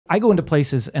I go into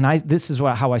places and this is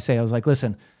how I say, I was like,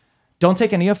 listen, don't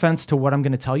take any offense to what I'm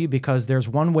going to tell you, because there's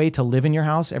one way to live in your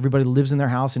house. Everybody lives in their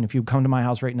house. And if you come to my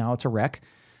house right now, it's a wreck.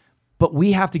 But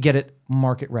we have to get it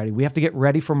market ready. We have to get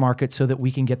ready for market so that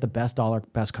we can get the best dollar,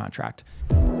 best contract.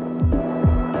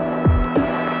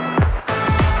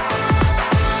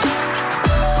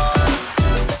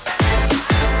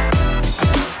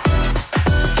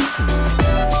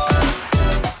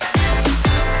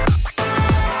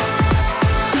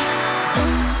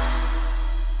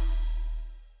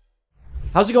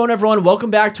 How's it going, everyone? Welcome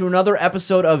back to another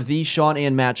episode of the Shawn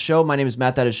and Matt Show. My name is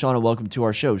Matt, that is Shawn, and welcome to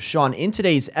our show. Shawn, in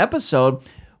today's episode,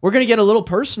 we're going to get a little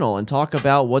personal and talk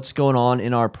about what's going on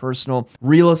in our personal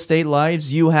real estate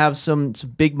lives. You have some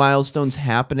big milestones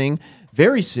happening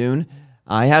very soon.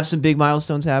 I have some big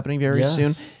milestones happening very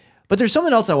soon. But there's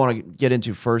something else I want to get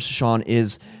into first, Shawn,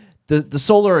 is the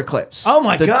solar eclipse. Oh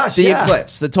my gosh, the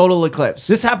eclipse, the total eclipse.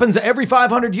 This happens every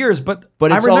 500 years, but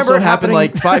it's also happened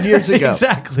like 5 years ago.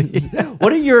 Exactly.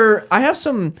 What are your? I have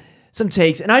some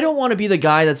takes, and I don't want to be the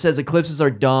guy that says eclipses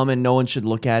are dumb and no one should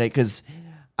look at it, because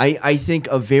I think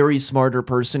a very smarter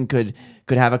person could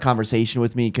have a conversation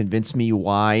with me and convince me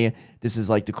why this is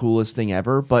like the coolest thing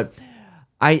ever. But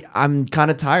I'm kind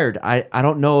of tired. I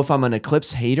don't know if I'm an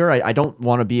eclipse hater. I don't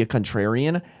want to be a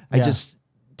contrarian.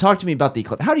 Talk to me about the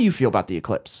eclipse. How do you feel about the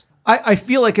eclipse? I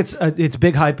feel like it's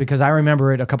big hype, because I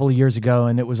remember it a couple of years ago,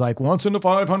 and it was like once in the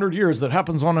 500 years that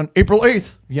happens on an April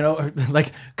 8th. You know,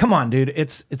 like, come on, dude.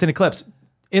 It's an eclipse.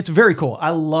 It's very cool.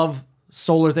 I love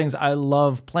solar things. I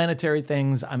love planetary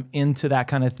things. I'm into that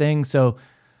kind of thing. So,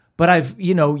 but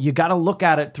you got to look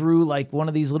at it through like one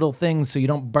of these little things so you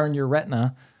don't burn your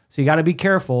retina. So you got to be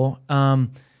careful.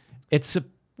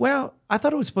 Well, I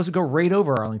thought it was supposed to go right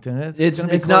over Arlington.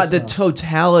 It's not. The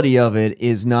totality of it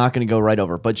is not going to go right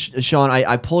over. But Shawn,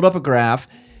 I pulled up a graph.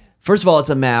 First of all,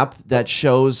 it's a map that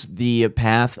shows the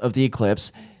path of the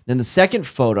eclipse. Then the second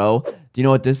photo, do you know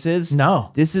what this is?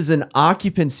 No. This is an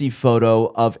occupancy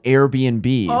photo of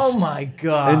Airbnbs. Oh my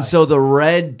God. And so the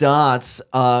red dots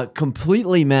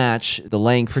completely match the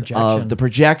length of the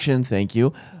projection, thank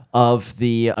you, of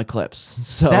the eclipse.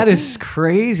 So that is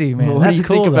crazy, man. What do you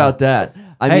think about that?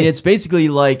 I mean, it's basically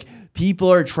like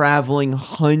people are traveling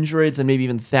hundreds and maybe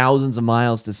even thousands of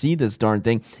miles to see this darn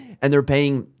thing, and they're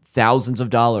paying thousands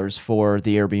of dollars for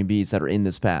the Airbnbs that are in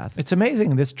this path. It's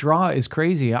amazing. This draw is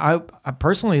crazy. I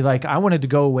personally, I wanted to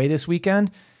go away this weekend,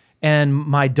 and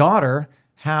my daughter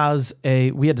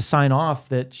we had to sign off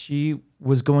that she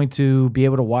was going to be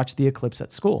able to watch the eclipse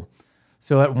at school.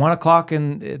 So at 1 o'clock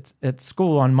at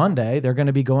school on Monday, they're going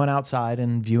to be going outside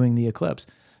and viewing the eclipse.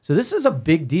 So this is a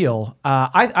big deal.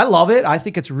 I love it. I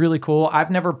think it's really cool. I've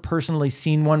never personally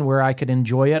seen one where I could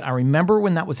enjoy it. I remember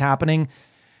when that was happening, and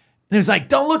it was like,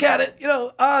 don't look at it,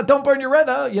 don't burn your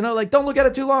retina, like don't look at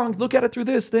it too long. Look at it through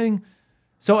this thing.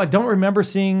 So I don't remember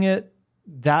seeing it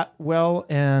that well,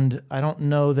 and I don't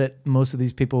know that most of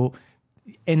these people.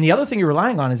 And the other thing you're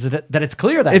relying on is that it's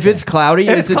clear that if it's cloudy,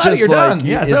 is it just like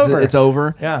it's over? It's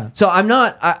over. Yeah. So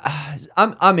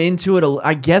I'm into it.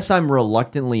 I guess I'm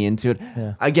reluctantly into it.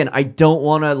 Yeah. Again, I don't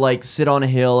want to like sit on a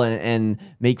hill and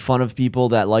make fun of people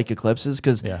that like eclipses,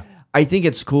 because I think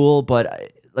it's cool,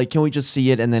 but like, can we just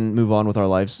see it and then move on with our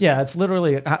lives? Yeah, it's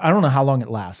literally. I don't know how long it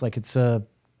lasts. Like it's a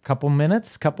couple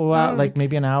minutes, like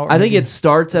maybe an hour. I think it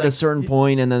starts at a certain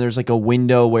point, and then there's like a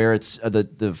window where it's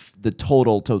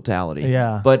the totality.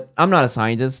 Yeah. But I'm not a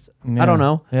scientist. Yeah. I don't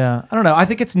know. Yeah. I don't know. I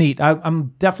think it's neat.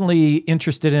 I'm definitely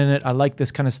interested in it. I like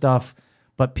this kind of stuff.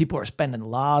 But people are spending a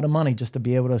lot of money just to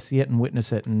be able to see it and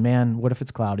witness it. And man, what if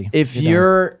it's cloudy? If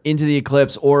you're into the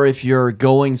eclipse, or if you're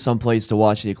going someplace to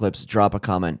watch the eclipse, drop a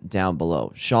comment down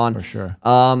below. Shawn, for sure.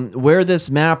 Where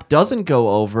this map doesn't go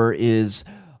over is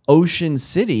Ocean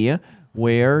City,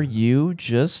 where you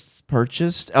just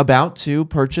about to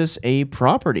purchase a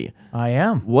property. I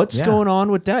am. What's going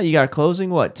on with that? You got closing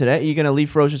what today? You gonna leave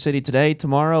for Ocean City today,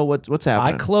 tomorrow? What's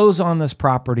happening? I close on this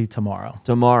property tomorrow.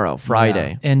 Tomorrow,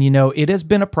 Friday. Yeah. And it has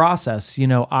been a process.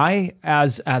 I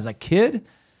as a kid,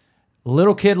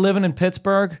 little kid living in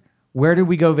Pittsburgh, where did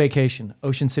we go vacation?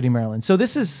 Ocean City, Maryland. So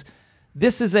this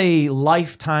is a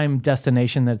lifetime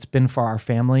destination that's been for our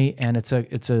family, and it's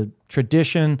a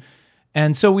tradition.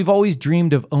 And so we've always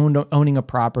dreamed of owning a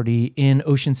property in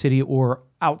Ocean City or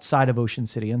outside of Ocean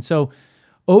City. And so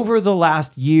over the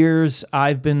last years,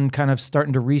 I've been kind of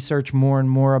starting to research more and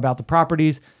more about the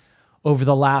properties. Over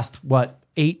the last,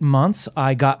 8 months,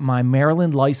 I got my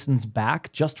Maryland license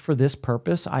back just for this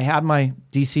purpose. I had my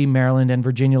DC, Maryland, and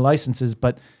Virginia licenses,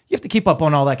 but you have to keep up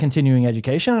on all that continuing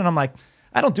education. And I'm like,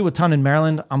 I don't do a ton in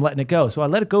Maryland. I'm letting it go. So I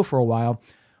let it go for a while,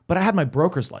 but I had my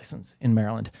broker's license in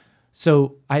Maryland.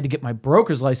 So I had to get my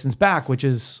broker's license back, which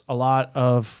is a lot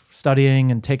of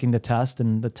studying and taking the test,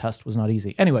 and the test was not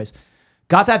easy. Anyways,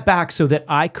 got that back so that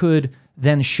I could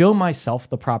then show myself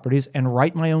the properties and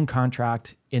write my own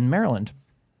contract in Maryland.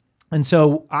 And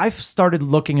so I've started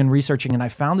looking and researching, and I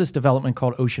found this development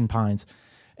called Ocean Pines.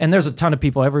 And there's a ton of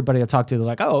people, everybody I talk to, they're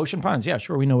like, oh, Ocean Pines. Yeah,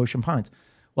 sure, we know Ocean Pines.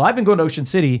 Well, I've been going to Ocean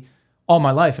City all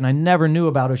my life, and I never knew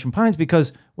about Ocean Pines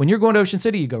because when you're going to Ocean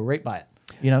City, you go right by it.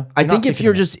 You know, I think if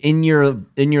you're just in your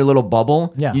little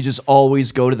bubble, you just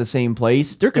always go to the same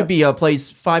place. There could be a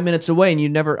place 5 minutes away,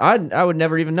 and I would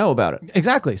never even know about it.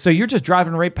 Exactly. So you're just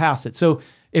driving right past it. So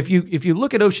if you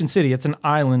look at Ocean City, it's an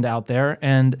island out there,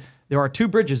 and there are two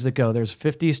bridges that go. There's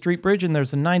 50th Street Bridge and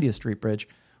there's the 90th Street Bridge.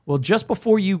 Well, just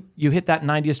before you hit that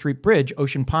 90th Street Bridge,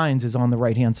 Ocean Pines is on the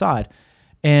right-hand side.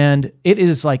 And it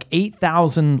is like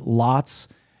 8,000 lots,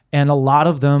 and a lot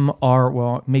of them are,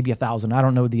 well, maybe 1,000, I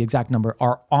don't know the exact number,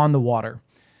 are on the water.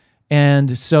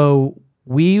 And so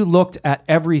we looked at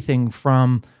everything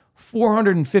from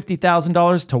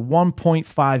 $450,000 to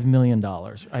 $1.5 million,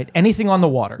 right? Anything on the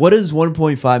water. What does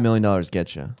 $1.5 million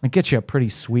get you? It gets you a pretty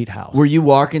sweet house. Were you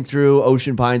walking through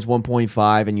Ocean Pines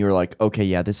 1.5 and you were like, okay,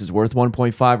 yeah, this is worth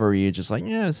 1.5, or are you just like,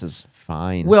 yeah, this is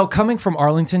fine? Well, coming from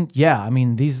Arlington, yeah, I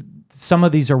mean, some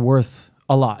of these are worth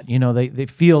a lot. You know, they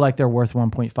feel like they're worth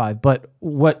 1.5, but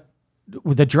what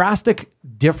the drastic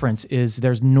difference is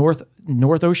there's North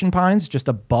Ocean Pines just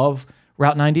above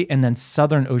Route 90, and then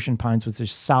Southern Ocean Pines, which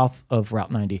is south of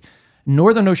Route 90.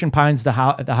 Northern Ocean Pines, the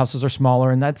houses are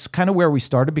smaller, and that's kind of where we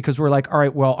started because we're like, all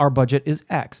right, well, our budget is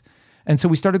X. And so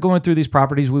we started going through these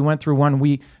properties. We went through one.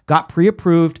 We got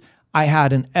pre-approved. I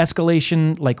had an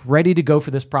escalation like ready to go for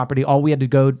this property. All we had to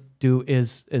go do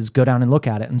is go down and look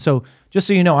at it. And so just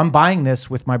so you know, I'm buying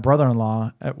this with my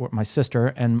brother-in-law, my sister,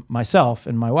 and myself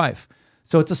and my wife.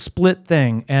 So it's a split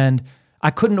thing. And I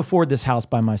couldn't afford this house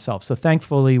by myself. So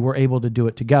thankfully, we're able to do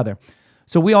it together.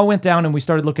 So we all went down and we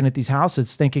started looking at these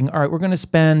houses thinking, all right, we're going to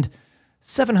spend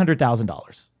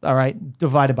 $700,000, all right,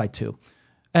 divided by 2.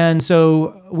 And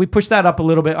so we pushed that up a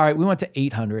little bit. All right, we went to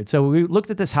 800. So we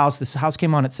looked at this house. This house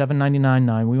came on at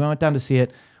 $799,900. We went down to see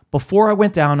it. Before I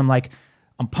went down, I'm like,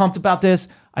 I'm pumped about this.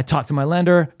 I talked to my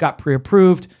lender, got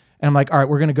pre-approved, and I'm like, all right,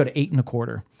 we're going to go to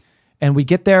 8.25. And we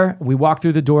get there, we walk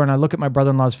through the door, and I look at my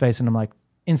brother-in-law's face, and I'm like,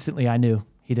 instantly I knew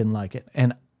he didn't like it.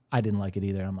 And I didn't like it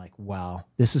either. I'm like, wow,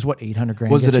 this is what $800,000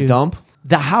 was. It a dump?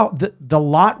 The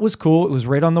lot was cool. It was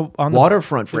right on the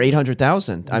waterfront for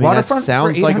 $800,000. I mean, that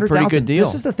sounds like a pretty good deal.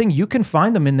 This is the thing. You can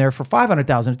find them in there for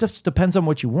 $500,000. It just depends on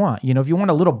what you want. You know, if you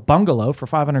want a little bungalow for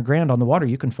 $500,000 on the water,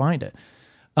 you can find it.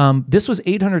 This was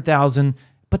 $800,000,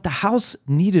 but the house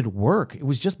needed work. It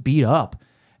was just beat up.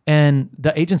 And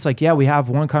the agent's like, yeah, we have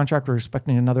one contract. We're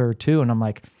expecting another 2. And I'm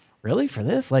like, really, for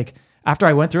this? Like, after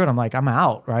I went through it, I'm like, I'm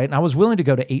out, right? And I was willing to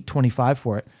go to $825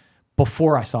 for it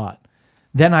before I saw it.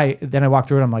 Then I walked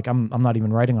through it. I'm like, I'm not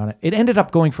even writing on it. It ended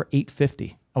up going for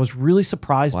 $850. I was really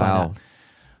surprised by that.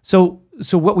 So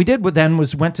what we did then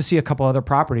was went to see a couple other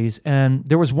properties, and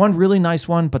there was one really nice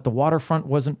one, but the waterfront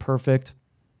wasn't perfect.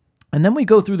 And then we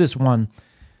go through this one,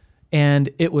 and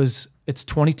it's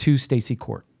 22 Stacy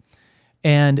Court.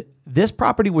 And this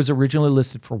property was originally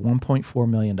listed for $1.4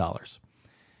 million.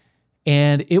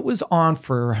 And it was on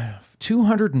for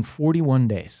 241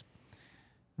 days.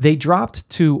 They dropped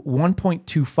to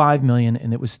 1.25 million,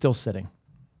 and it was still sitting.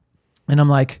 And I'm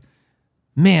like,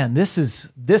 man, this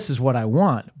is what I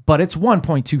want, but it's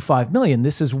 1.25 million.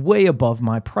 This is way above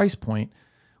my price point.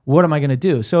 What am I going to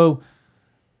do? So,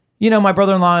 you know, my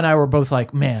brother-in-law and I were both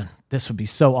like, man, this would be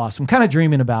so awesome. Kind of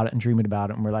dreaming about it.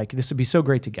 And we're like, this would be so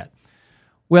great to get.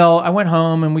 Well, I went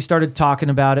home and we started talking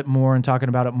about it more. And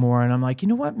I'm like, you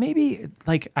know what? Maybe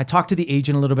like I talked to the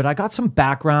agent a little bit. I got some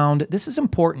background. This is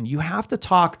important. You have to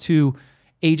talk to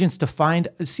agents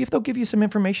to see if they'll give you some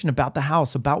information about the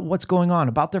house, about what's going on,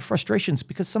 about their frustrations,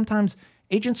 because sometimes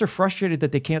agents are frustrated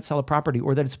that they can't sell a property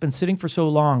or that it's been sitting for so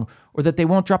long or that they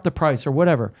won't drop the price or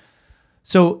whatever.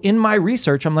 So in my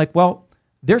research, I'm like, well,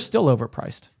 they're still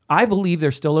overpriced. I believe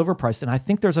they're still overpriced, and I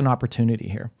think there's an opportunity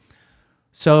here.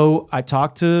 So I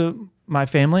talked to my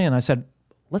family and I said,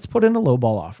 let's put in a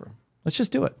lowball offer. Let's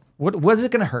just do it. What is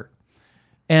it going to hurt?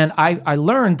 And I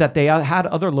learned that they had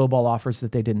other lowball offers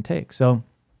that they didn't take. So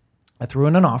I threw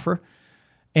in an offer,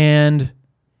 and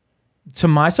to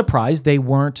my surprise, they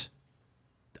weren't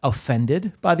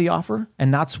offended by the offer.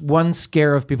 And that's one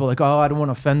scare of people like, oh, I don't want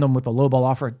to offend them with a lowball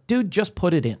offer. Dude, just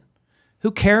put it in.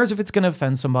 Who cares if it's going to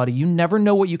offend somebody? You never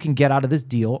know what you can get out of this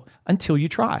deal until you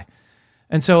try.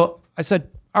 And so I said,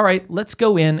 all right, let's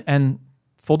go in, and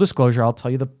full disclosure, I'll tell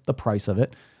you the price of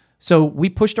it. So we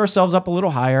pushed ourselves up a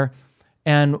little higher,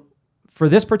 and for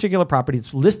this particular property,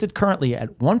 it's listed currently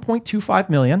at 1.25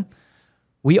 million.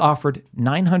 We offered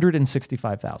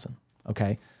 965,000.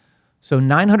 Okay. So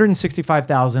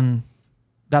 965,000,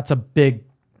 that's a big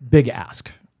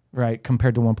ask, right?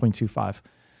 Compared to 1.25.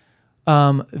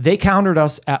 They countered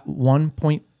us at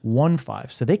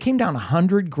 1.15. So they came down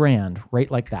 100 grand right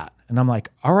like that. And I'm like,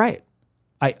 all right,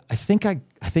 I think I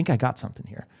got something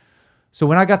here. So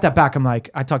when I got that back, I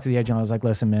talked to the agent. I was like,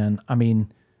 listen, man, I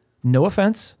mean, no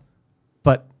offense,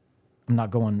 but I'm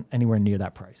not going anywhere near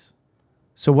that price.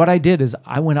 So what I did is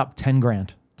I went up 10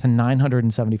 grand to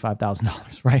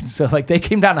 $975,000, right? So like they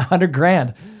came down 100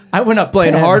 grand. I went up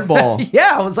playing 10. hardball.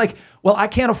 Yeah, I was like, well, I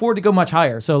can't afford to go much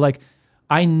higher. So like,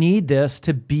 I need this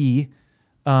to be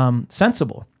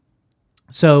sensible.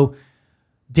 So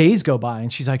days go by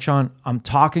and she's like, Shawn, I'm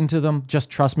talking to them. Just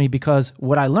trust me, because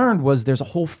what I learned was there's a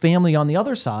whole family on the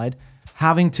other side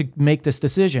having to make this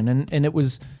decision. And it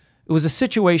was a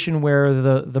situation where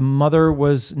the mother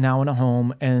was now in a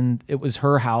home and it was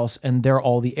her house and they're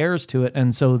all the heirs to it.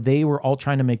 And so they were all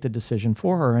trying to make the decision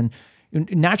for her. And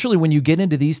naturally, when you get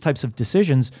into these types of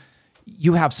decisions,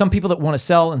 you have some people that want to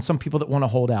sell and some people that want to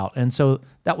hold out. And so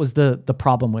that was the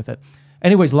problem with it.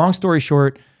 Anyways, long story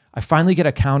short, I finally get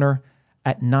a counter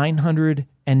at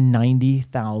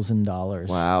 $990,000.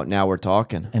 Wow, now we're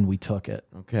talking. And we took it.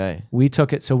 Okay. We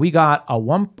took it. So we got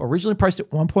originally priced at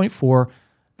 1.4,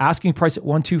 asking price at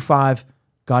 1.25,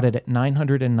 got it at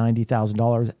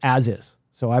 $990,000 as is.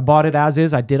 So I bought it as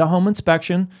is. I did a home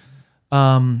inspection.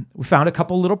 We found a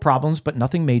couple little problems, but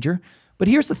nothing major. But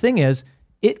here's the thing is,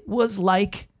 it was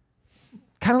like,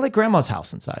 kind of like grandma's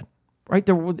house inside, right?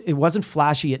 It wasn't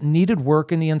flashy. It needed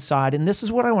work in the inside. And this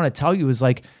is what I want to tell you is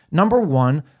like, number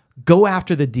one, go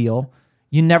after the deal.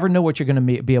 You never know what you're going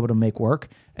to be able to make work.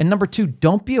 And number two,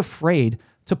 don't be afraid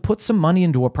to put some money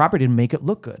into a property and make it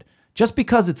look good. Just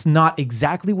because it's not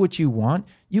exactly what you want,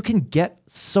 you can get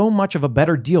so much of a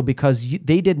better deal because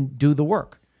they didn't do the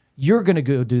work. You're going to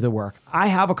go do the work. I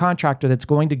have a contractor that's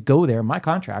going to go there. My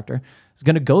contractor is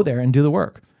going to go there and do the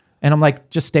work. And I'm like,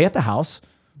 just stay at the house,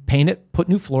 paint it, put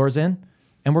new floors in,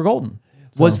 and we're golden.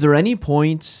 So, was there any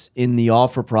point in the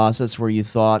offer process where you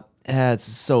thought, it's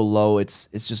so low, it's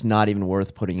just not even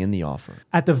worth putting in the offer?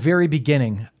 At the very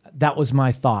beginning, that was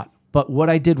my thought. But what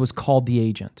I did was called the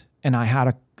agent, and I had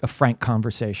a frank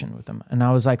conversation with him. And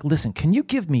I was like, listen, can you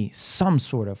give me some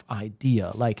sort of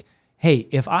idea? Like, hey,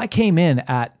 if I came in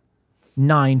at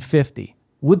 950,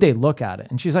 would they look at it?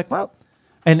 And she's like, well,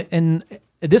 and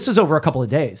this is over a couple of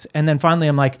days. And then finally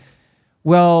I'm like,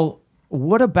 well,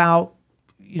 what about,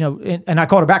 and I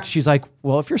called her back. She's like,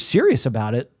 well, if you're serious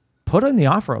about it, put in the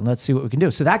offer and let's see what we can do.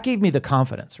 So that gave me the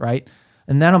confidence, right?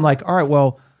 And then I'm like, all right,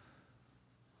 well,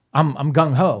 I'm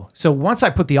gung ho. So once I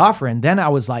put the offer in, then I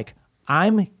was like,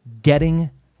 I'm getting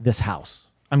this house.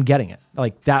 I'm getting it.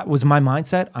 Like that was my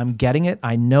mindset. I'm getting it.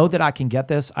 I know that I can get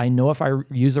this. I know if I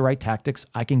use the right tactics,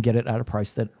 I can get it at a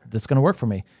price that's going to work for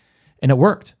me. And it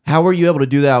worked. How were you able to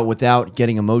do that without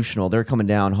getting emotional? They're coming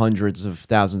down hundreds of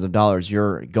thousands of dollars.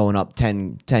 You're going up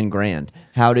 10 grand.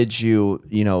 How did you,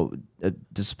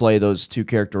 display those two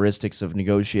characteristics of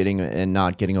negotiating and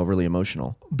not getting overly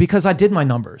emotional? Because I did my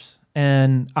numbers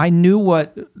and I knew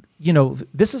what,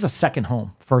 this is a second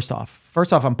home. First off,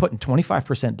 I'm putting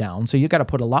 25% down. So you got to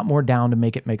put a lot more down to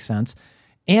make it make sense.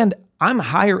 And I'm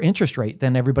higher interest rate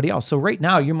than everybody else. So right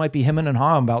now you might be hemming and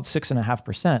hawing about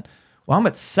 6.5%. Well, I'm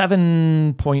at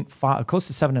 7.5, close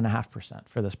to 7.5%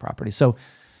 for this property. So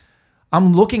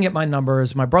I'm looking at my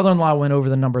numbers. My brother-in-law went over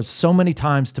the numbers so many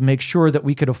times to make sure that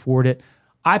we could afford it.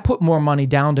 I put more money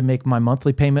down to make my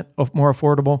monthly payment more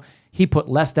affordable. He put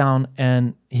less down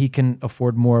and he can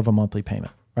afford more of a monthly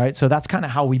payment, right? So that's kind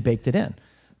of how we baked it in.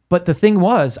 But the thing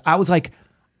was, I was like,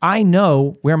 I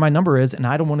know where my number is and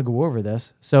I don't want to go over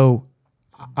this. So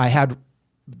I had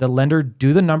the lender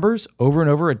do the numbers over and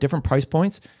over at different price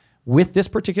points with this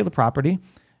particular property.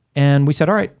 And we said,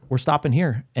 all right, we're stopping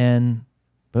here. And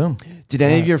boom. Did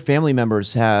any of your family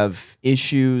members have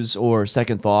issues or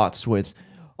second thoughts with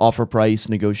offer price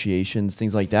negotiations,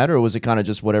 things like that? Or was it kind of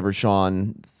just whatever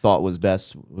Shawn thought was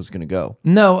best was going to go?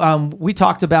 No, we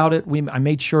talked about it. I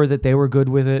made sure that they were good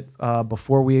with it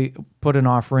before we put an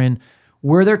offer in.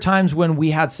 Were there times when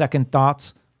we had second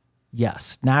thoughts?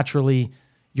 Yes. Naturally,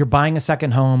 you're buying a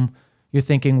second home. You're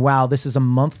thinking, wow, this is a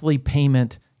monthly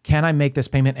payment. Can I make this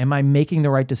payment? Am I making the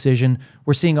right decision?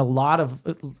 We're seeing a lot of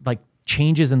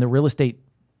changes in the real estate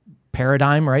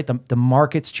paradigm, right? The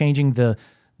market's changing.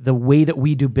 The way that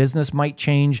we do business might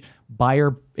change.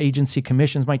 Buyer agency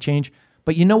commissions might change.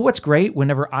 But you know what's great?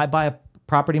 Whenever I buy a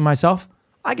property myself,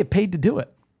 I get paid to do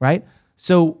it, right?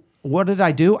 So what did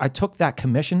I do? I took that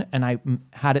commission and I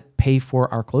had it pay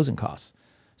for our closing costs.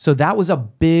 So that was a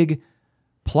big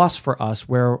plus for us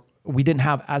where we didn't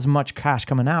have as much cash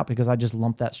coming out because I just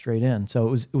lumped that straight in.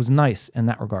 So it was nice in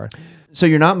that regard. So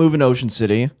you're not moving to Ocean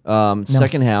City,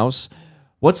 second house.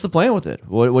 What's the plan with it?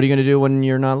 What are you going to do when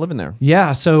you're not living there?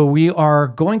 Yeah, so we are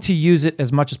going to use it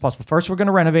as much as possible. First, we're going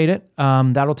to renovate it.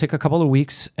 That'll take a couple of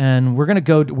weeks, and we're going to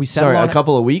go. We settled on a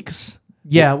couple of weeks?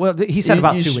 Yeah, well, he said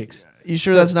about 2 weeks. You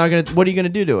sure that's not going to? What are you going to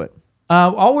do to it?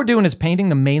 All we're doing is painting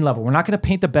the main level. We're not going to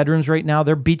paint the bedrooms right now.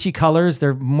 They're beachy colors.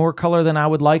 They're more color than I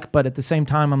would like, but at the same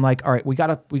time, I'm like, all right, we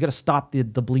gotta stop the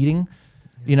bleeding.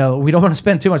 You know, we don't want to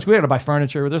spend too much. We got to buy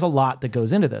furniture. There's a lot that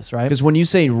goes into this, right? Because when you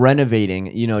say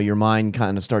renovating, you know, your mind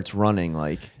kind of starts running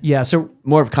like. Yeah, so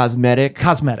more of cosmetic.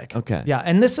 Cosmetic. Okay. Yeah,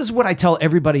 and this is what I tell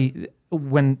everybody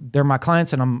when they're my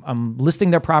clients and I'm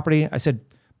listing their property. I said,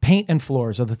 paint and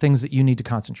floors are the things that you need to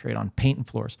concentrate on. Paint and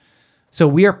floors. So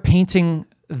we are painting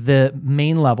the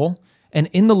main level, and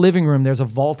in the living room, there's a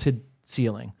vaulted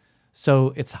ceiling.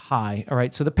 So it's high, all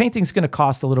right? So the painting's gonna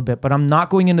cost a little bit, but I'm not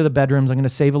going into the bedrooms. I'm gonna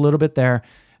save a little bit there.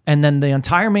 And then the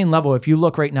entire main level, if you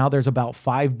look right now, there's about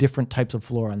 5 different types of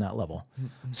floor on that level.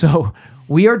 So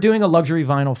we are doing a luxury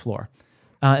vinyl floor.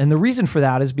 And the reason for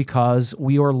that is because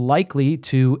we are likely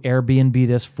to Airbnb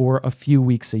this for a few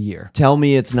weeks a year. Tell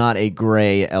me it's not a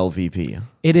gray LVP.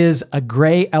 It is a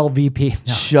gray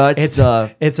LVP. No,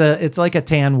 it's like a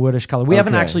tan woodish color. We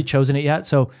haven't actually chosen it yet.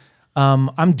 So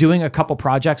I'm doing a couple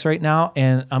projects right now,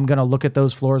 and I'm going to look at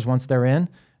those floors once they're in,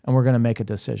 and we're going to make a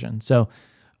decision. So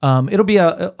it'll be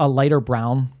a lighter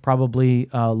brown probably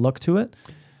look to it.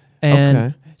 And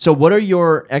okay. So what are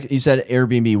your, you said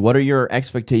Airbnb, what are your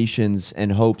expectations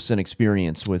and hopes and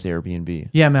experience with Airbnb?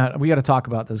 Yeah, Matt, we got to talk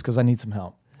about this because I need some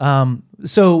help.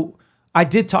 So I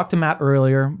did talk to Matt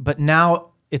earlier, but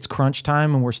now it's crunch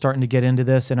time and we're starting to get into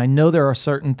this. And I know there are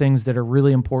certain things that are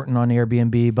really important on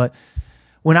Airbnb, but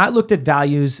when I looked at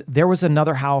values, there was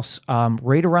another house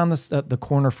right around the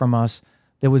corner from us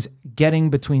that was getting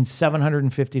between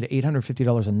 $750 to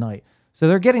 $850 a night. So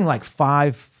they're getting like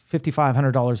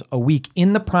 $5,500 a week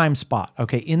in the prime spot.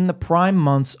 Okay, in the prime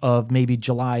months of maybe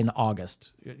July and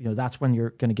August. You know, that's when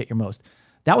you're going to get your most.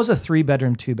 That was a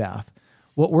 3-bedroom, 2-bath.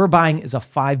 What we're buying is a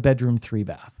 5-bedroom,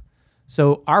 3-bath.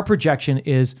 So our projection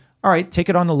is, all right, take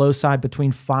it on the low side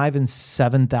between $5,000 and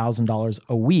 $7,000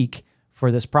 a week for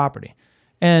this property.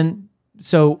 And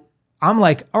so I'm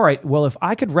like, all right, well, if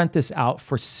I could rent this out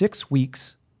for 6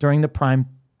 weeks during the prime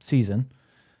season,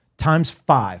 times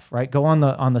 5, right? Go on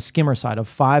the skimmer side of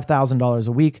 $5,000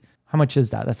 a week. How much is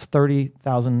that? That's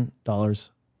 $30,000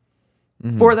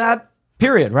 for that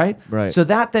period, right? Right. So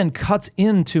that then cuts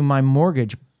into my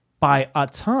mortgage by a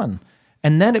ton.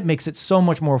 And then it makes it so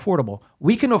much more affordable.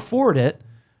 We can afford it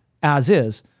as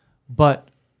is, but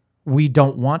we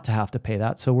don't want to have to pay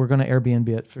that. So we're going to Airbnb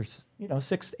it for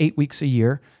 6 to 8 weeks a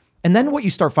year. And then what you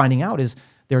start finding out is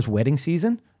there's wedding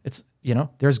season. It's,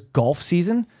 there's golf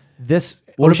season.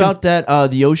 What about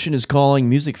that? The Ocean is Calling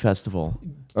music festival.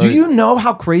 Do you know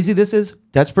how crazy this is?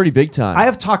 That's pretty big time. I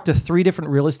have talked to 3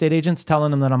 different real estate agents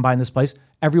telling them that I'm buying this place.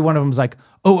 Every one of them is like,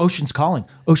 oh, Ocean's Calling.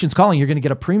 Ocean's Calling. You're going to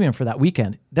get a premium for that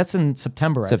weekend. That's in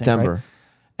September, I think, right?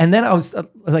 And then I was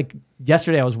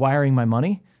yesterday I was wiring my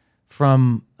money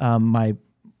from my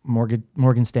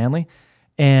Morgan Stanley.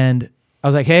 And I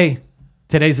was like, hey,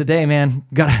 today's the day, man.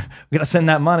 We gotta send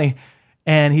that money.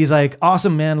 And he's like,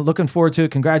 awesome, man. Looking forward to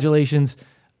it. Congratulations.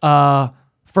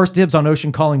 First dibs on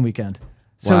Ocean Calling weekend.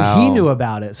 So he knew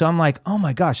about it. So I'm like, oh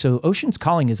my gosh. So Ocean's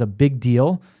Calling is a big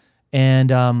deal.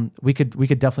 And we could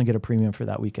definitely get a premium for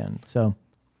that weekend. So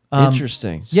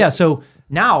interesting. Yeah. So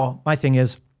now my thing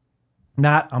is,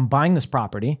 Matt, I'm buying this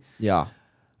property. Yeah.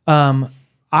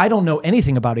 I don't know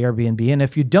anything about Airbnb. And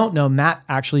if you don't know, Matt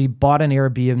actually bought an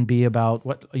Airbnb about,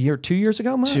 what, a year, 2 years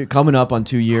ago, Matt? Coming up on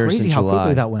 2 years Crazy in how July.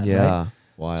 quickly that went, yeah. right?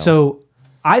 Wild. So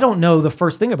I don't know the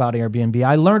first thing about Airbnb.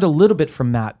 I learned a little bit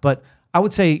from Matt, but I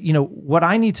would say, what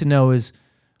I need to know is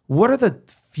what are the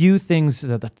few things,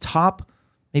 the top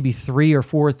maybe 3 or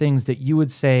 4 things that you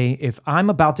would say, if I'm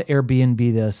about to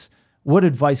Airbnb this, what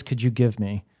advice could you give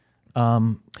me?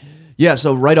 Yeah,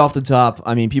 so right off the top,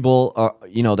 I mean, people are,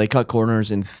 they cut corners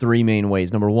in 3 main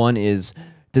ways. Number 1 is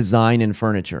design and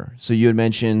furniture. So you had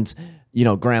mentioned,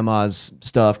 grandma's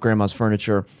stuff, grandma's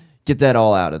furniture. Get that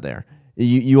all out of there.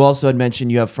 You also had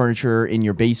mentioned you have furniture in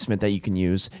your basement that you can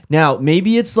use. Now,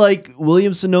 maybe it's like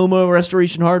Williams-Sonoma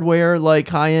Restoration Hardware, like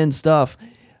high-end stuff.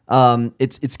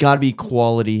 It's got to be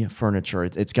quality furniture.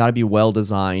 It's got to be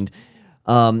well-designed.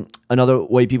 Another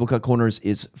way people cut corners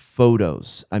is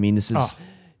photos. I mean, this is...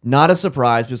 not a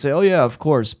surprise. People say, oh, yeah, of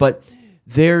course. But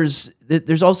there's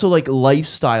also like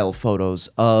lifestyle photos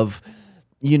of,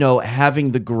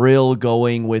 having the grill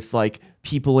going with like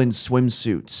people in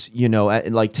swimsuits,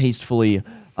 like tastefully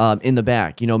in the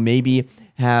back, maybe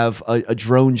have a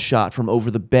drone shot from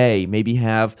over the bay, maybe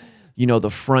have,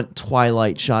 the front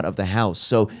twilight shot of the house.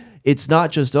 So it's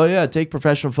not just, oh yeah, take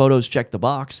professional photos, check the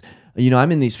box.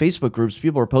 I'm in these Facebook groups,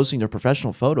 people are posting their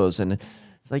professional photos, and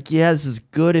it's like, yeah, this is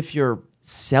good if you're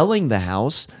selling the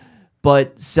house,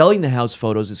 but selling the house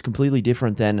photos is completely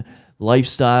different than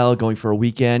lifestyle, going for a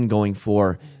weekend, going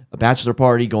for a bachelor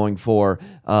party, going for,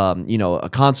 a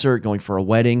concert, going for a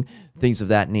wedding, things of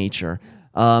that nature.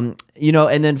 And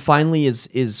then finally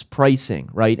is pricing,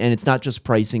 right? And it's not just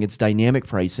pricing, it's dynamic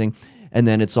pricing. And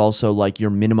then it's also like your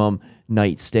minimum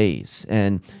night stays.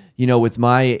 And, with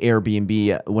my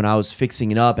Airbnb, when I was fixing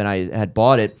it up and I had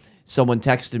bought it, someone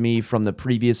texted me from the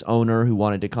previous owner who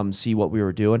wanted to come see what we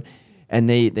were doing. And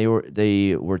they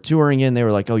were touring in. They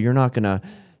were like, oh, you're not going to,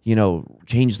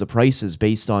 change the prices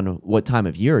based on what time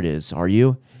of year it is, are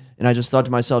you? And I just thought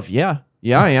to myself, yeah,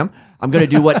 I am. I'm going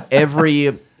to do what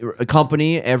every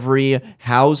company, every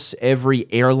house,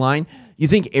 every airline. You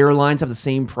think airlines have the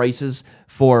same prices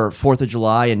for 4th of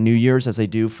July and New Year's as they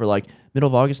do for like middle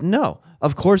of August? No.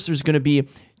 Of course, there's going to be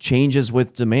changes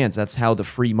with demands. That's how the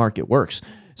free market works.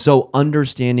 So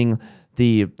understanding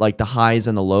the highs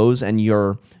and the lows and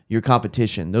your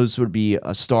competition, those would be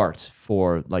a start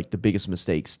for like the biggest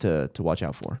mistakes to watch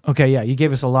out for. Okay, yeah, you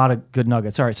gave us a lot of good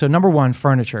nuggets. All right, so number one,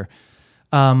 furniture.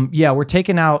 We're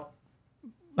taking out,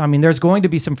 there's going to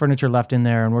be some furniture left in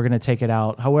there and we're going to take it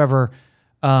out. However,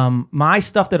 my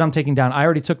stuff that I'm taking down, I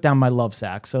already took down my love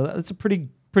sack. So that's a pretty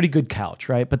good couch,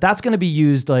 right? But that's going to be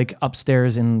used like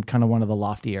upstairs in kind of one of the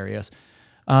lofty areas.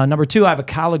 Number two, I have a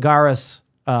Caligaris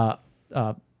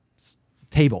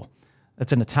table.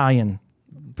 That's an Italian,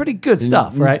 pretty good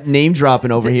stuff, right? Name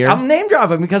dropping over here. I'm name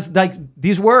dropping because like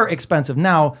these were expensive.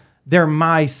 Now they're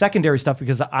my secondary stuff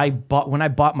because when I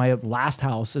bought my last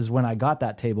house is when I got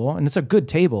that table, and it's a good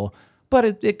table,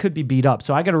 but it could be beat up.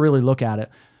 So I got to really look at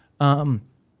it.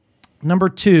 Number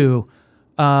two,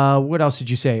 what else did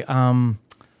you say?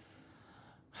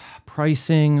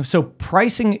 Pricing. So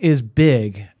pricing is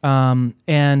big.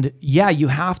 And yeah, you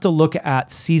have to look at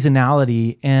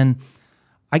seasonality. And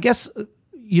I guess,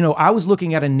 I was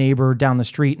looking at a neighbor down the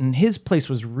street and his place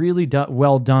was really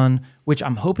well done, which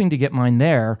I'm hoping to get mine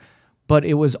there, but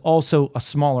it was also a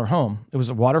smaller home. It was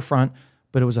a waterfront,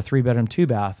 but it was a 3-bedroom,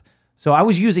 2-bath. So I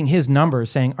was using his numbers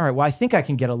saying, all right, well, I think I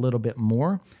can get a little bit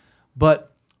more,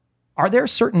 but are there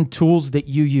certain tools that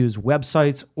you use,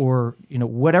 websites or,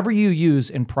 whatever you use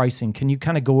in pricing? Can you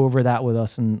kind of go over that with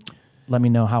us and let me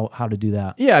know how to do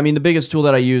that? Yeah, the biggest tool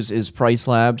that I use is Price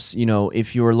Labs.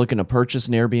 If you're looking to purchase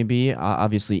an Airbnb,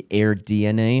 obviously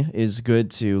AirDNA is good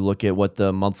to look at what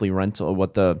the monthly rental or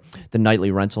what the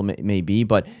nightly rental may be.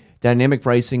 But dynamic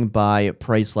pricing by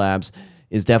Price Labs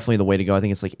is definitely the way to go. I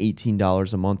think it's like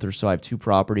 $18 a month or so. I have 2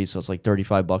 properties, so it's like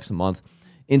 $35 a month.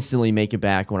 Instantly make it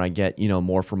back when I get,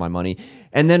 more for my money.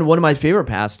 And then one of my favorite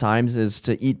pastimes is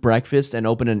to eat breakfast and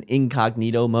open an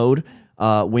incognito mode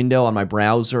window on my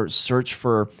browser, search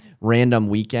for random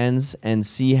weekends and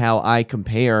see how I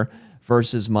compare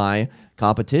versus my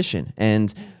competition.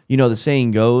 And, the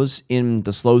saying goes, in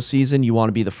the slow season, you want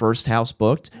to be the first house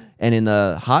booked. And in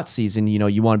the hot season,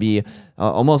 you want to be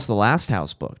almost the last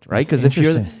house booked, right? Because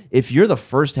if you're the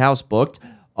first house booked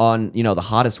on, the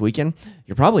hottest weekend,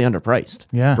 you're probably underpriced.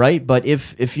 Yeah. Right. But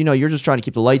if you're just trying to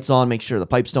keep the lights on, make sure the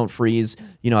pipes don't freeze,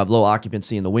 have low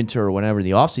occupancy in the winter or whenever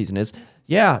the off season is.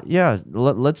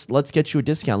 Let's get you a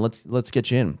discount. Let's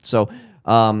get you in. So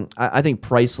I think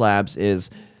Price Labs is,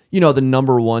 the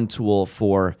number one tool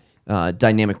for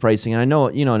dynamic pricing. And I know,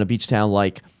 in a beach town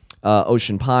like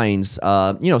Ocean Pines,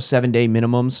 7-day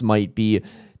minimums might be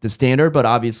the standard, but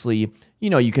obviously,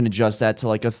 you can adjust that to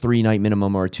like a 3-night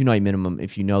minimum or a 2-night minimum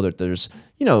if you know that there's,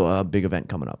 a big event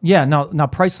coming up. Yeah. Now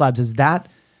Price Labs, is that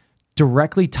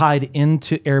directly tied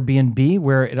into Airbnb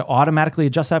where it automatically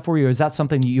adjusts that for you? Or is that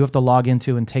something you have to log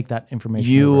into and take that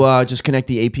information? You just connect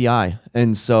the API.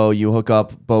 And so you hook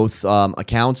up both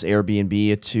accounts,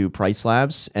 Airbnb to Price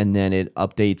Labs, and then it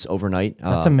updates overnight.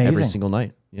 That's amazing. Every single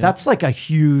night. Yeah. That's like a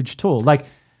huge tool. Like,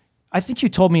 I think you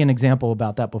told me an example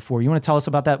about that before. You want to tell us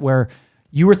about that, where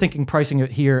you were thinking pricing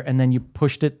it here and then you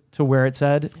pushed it to where it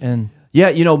said? And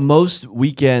yeah, most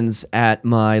weekends at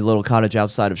my little cottage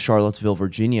outside of Charlottesville,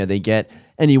 Virginia, they get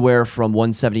anywhere from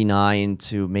 $179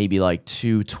 to maybe like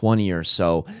 $220 or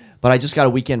so. But I just got a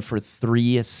weekend for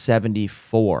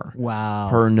 $374. Wow.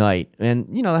 Per night. And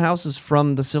the house is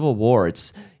from the Civil War.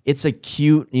 It's a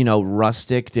cute,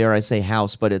 rustic, dare I say,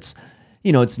 house, but it's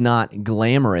it's not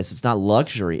glamorous. It's not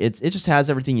luxury. It just has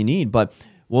everything you need. But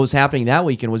what was happening that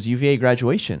weekend was UVA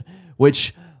graduation,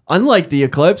 which, unlike the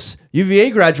Eclipse, UVA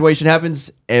graduation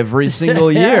happens every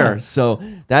single year. So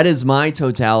that is my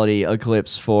totality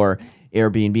Eclipse for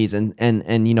Airbnbs.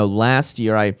 And last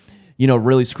year I,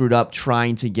 really screwed up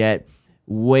trying to get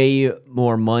way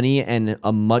more money and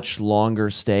a much longer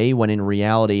stay, when in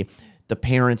reality, the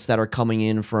parents that are coming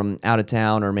in from out of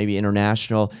town or maybe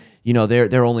international,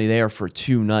 they're only there for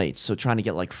 2 nights. So trying to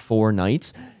get like 4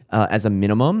 nights as a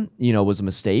minimum, was a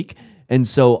mistake. And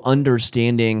so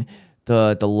understanding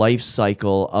the life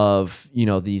cycle of,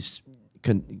 these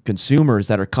consumers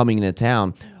that are coming into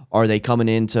town. Are they coming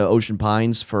into Ocean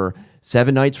Pines for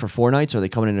 7 nights, for 4 nights? Are they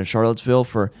coming into Charlottesville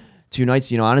for 2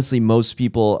 nights? Honestly, most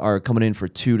people are coming in for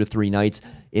 2 to 3 nights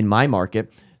in my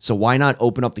market. So why not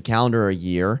open up the calendar a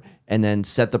year and then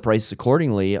set the price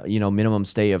accordingly, minimum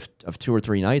stay of 2 or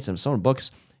 3 nights. And if someone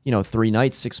books, 3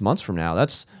 nights 6 months from now,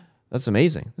 that's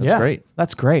amazing. That's great.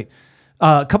 That's great.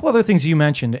 A couple other things you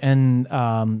mentioned, and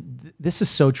this is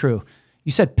so true.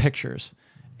 You said pictures,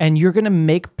 and you're going to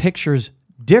make pictures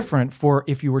different for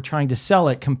if you were trying to sell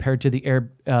it compared to the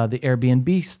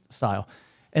Airbnb style.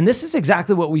 And this is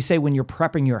exactly what we say when you're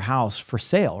prepping your house for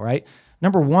sale, right?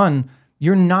 Number one,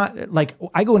 you're not like,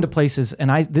 I go into places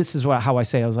and this is how I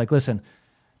say, I was like, listen,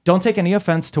 don't take any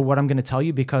offense to what I'm going to tell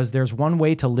you, because there's one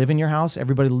way to live in your house.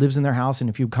 Everybody lives in their house. And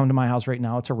if you come to my house right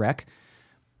now, it's a wreck.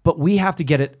 But we have to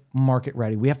get it market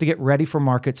ready. We have to get ready for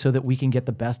market so that we can get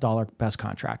the best dollar, best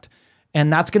contract.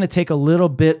 And that's going to take a little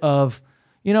bit of,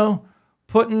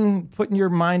 putting your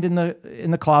mind in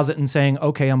the closet and saying,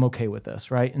 okay, I'm okay with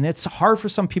this, right? And it's hard for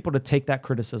some people to take that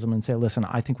criticism and say, listen,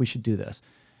 I think we should do this.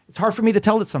 It's hard for me to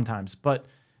tell it sometimes, but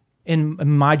in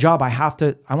my job, I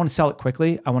want to sell it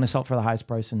quickly. I want to sell it for the highest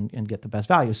price and get the best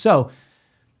value. So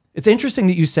it's interesting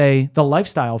that you say the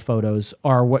lifestyle photos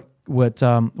are what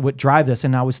drive this.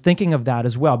 And I was thinking of that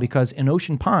as well, because in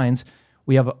Ocean Pines,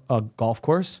 we have a golf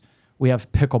course. We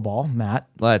have pickleball, Matt.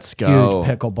 Let's go. Huge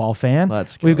pickleball fan.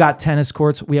 Let's go. We've got tennis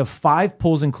courts. We have 5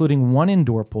 pools, including 1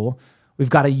 indoor pool. We've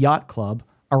got a yacht club,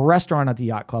 a restaurant at the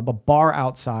yacht club, a bar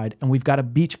outside, and we've got a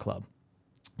beach club.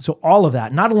 So all of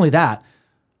that. Not only that,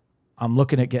 I'm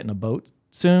looking at getting a boat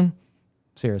soon.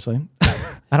 Seriously.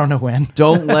 I don't know when.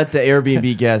 Don't let the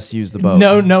Airbnb guests use the boat.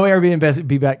 No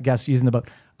Airbnb guests using the boat.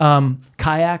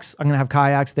 Kayaks. I'm going to have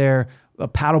kayaks there,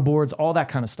 paddle boards, all that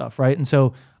kind of stuff, right? And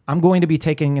so I'm going to be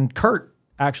taking, and Kurt,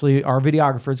 actually, our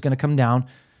videographer, is going to come down.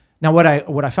 Now, what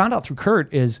I found out through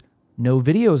Kurt is no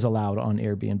videos allowed on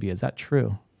Airbnb. Is that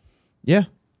true? Yeah,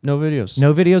 no videos.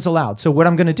 No videos allowed. So what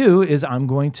I'm going to do is I'm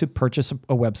going to purchase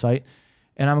a website,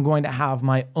 and I'm going to have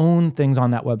my own things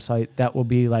on that website that will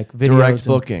be like videos. Direct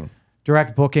booking.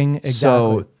 Direct booking,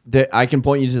 exactly. So I can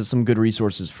point you to some good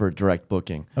resources for direct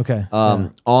booking. Okay.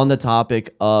 On the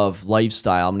topic of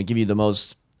lifestyle, I'm going to give you the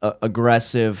most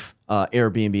aggressive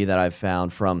Airbnb that I've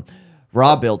found from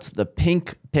Raw Built, the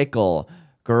Pink Pickle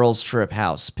Girls Trip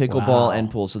House, pickleball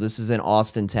and pool. So this is in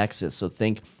Austin, Texas. So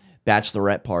think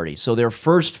bachelorette party. So their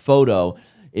first photo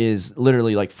is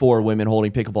literally like 4 women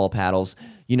holding pickleball paddles,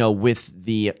 with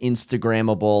the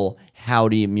Instagrammable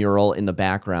howdy mural in the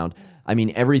background. I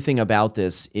mean, everything about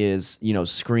this is,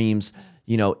 screams,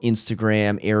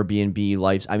 Instagram, Airbnb,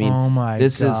 life. I mean,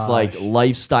 this is like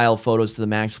lifestyle photos to the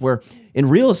max, where in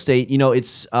real estate,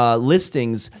 it's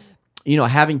listings,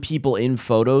 having people in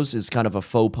photos is kind of a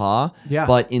faux pas. Yeah.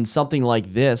 But in something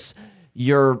like this,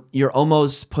 you're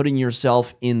almost putting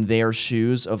yourself in their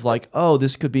shoes of like, oh,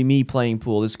 this could be me playing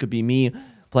pool. This could be me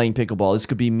playing pickleball. This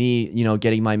could be me,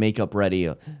 getting my makeup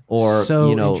ready, or,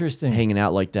 hanging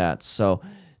out like that. So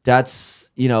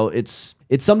that's, it's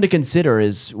something to consider,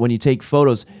 is when you take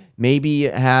photos, maybe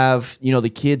have, the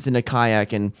kids in a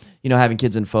kayak, and, having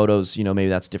kids in photos, maybe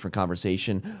that's a different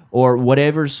conversation, or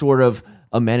whatever sort of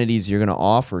amenities you're going to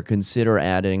offer, consider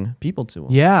adding people to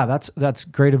them. Yeah, that's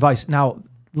great advice. Now,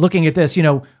 looking at this,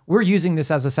 we're using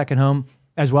this as a second home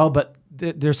as well, but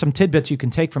there's some tidbits you can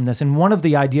take from this. And one of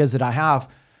the ideas that I have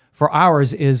for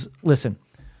ours is, listen,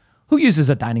 who uses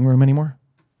a dining room anymore?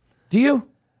 Do you?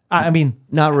 I mean,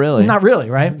 not really. Not really,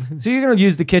 right? So you're going to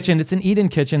use the kitchen. It's an eat-in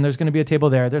kitchen. There's going to be a table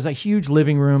there. There's a huge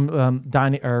living room,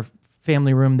 dining or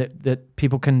family room that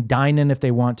people can dine in if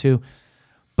they want to.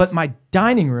 But my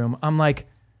dining room, I'm like,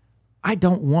 I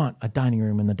don't want a dining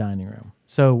room in the dining room.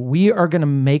 So we are going to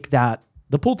make that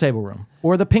the pool table room,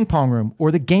 or the ping pong room,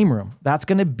 or the game room. That's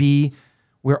going to be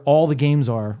where all the games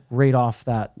are, right off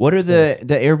that. What are the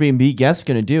Airbnb guests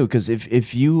going to do? Because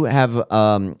if you have,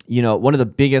 one of the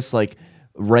biggest like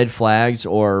red flags,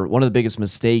 or one of the biggest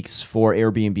mistakes for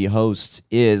Airbnb hosts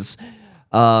is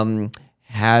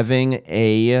having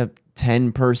a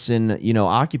 10-person,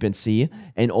 occupancy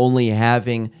and only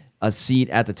having a seat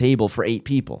at the table for 8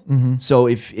 people. So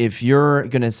if you're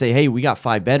going to say, hey, we got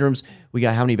 5 bedrooms, we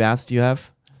got how many baths do you have?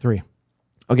 3.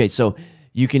 Okay, so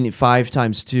you can 5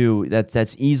 times 2,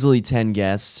 that's easily 10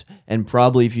 guests. And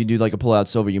probably if you do like a pull-out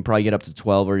silver, you can probably get up to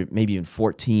 12 or maybe even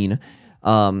 14.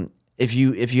 If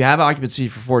you have occupancy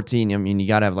for 14, I mean, you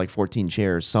got to have like 14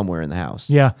 chairs somewhere in the house.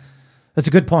 Yeah. That's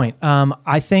a good point.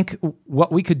 I think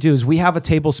what we could do is we have a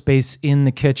table space in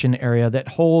the kitchen area that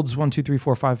holds 1, 2, 3,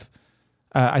 4, 5.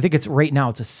 I think it's right now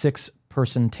it's a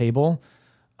 6-person table,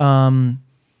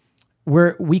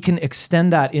 where we can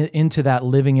extend that into that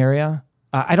living area.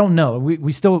 I don't know.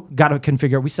 We still got to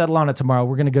configure. We settle on it tomorrow.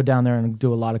 We're going to go down there and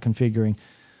do a lot of configuring.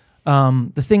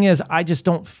 The thing is, I just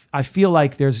don't. I feel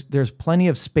like there's plenty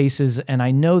of spaces, and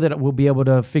I know that we'll be able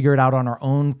to figure it out on our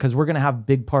own because we're going to have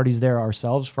big parties there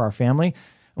ourselves for our family.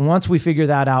 And once we figure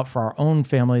that out for our own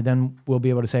family, then we'll be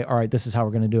able to say, all right, this is how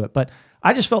we're going to do it. But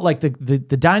I just felt like the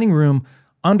dining room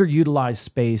underutilized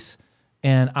space,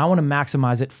 and I want to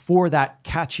maximize it for that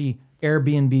catchy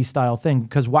Airbnb style thing.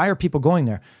 Because why are people going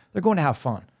there? They're going to have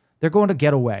fun. They're going to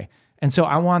get away. And so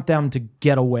I want them to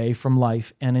get away from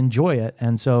life and enjoy it.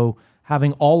 And so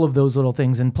having all of those little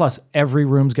things, and plus every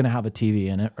room's going to have a TV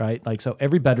in it, right? Like, so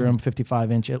every bedroom,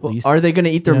 55-inch at least. Are they going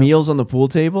to eat their meals on the pool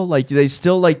table? Like, do they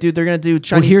still like, dude, they're going to do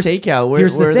Chinese takeout. Where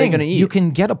are they going to eat? You can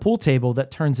get a pool table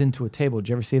that turns into a table. Did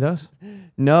you ever see those?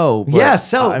 No. Yes.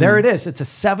 So there it is. It's a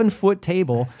 7-foot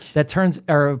table that turns,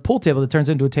 or a pool table that turns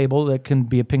into a table that can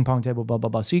be a ping pong table, blah, blah,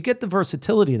 blah. So you get the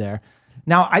versatility there.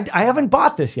 Now, I haven't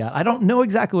bought this yet. I don't know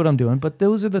exactly what I'm doing, but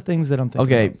those are the things that I'm thinking.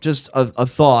 Okay, about. Just a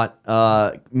thought.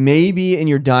 Maybe in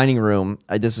your dining room,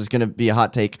 this is going to be a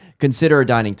hot take, consider a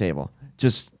dining table.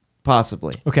 Just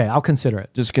possibly. Okay, I'll consider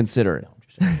it. Just consider it.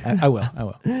 I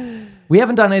will. We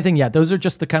haven't done anything yet. Those are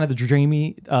just the kind of the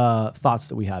dreamy thoughts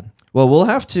that we had. Well, we'll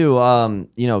have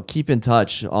to, keep in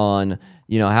touch on,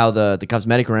 how the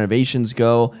cosmetic renovations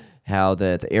go, how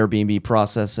the Airbnb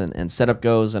process and setup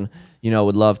goes, and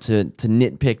would love to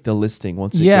nitpick the listing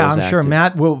once it goes I'm sure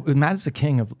active. Matt's the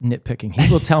king of nitpicking.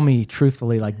 He will tell me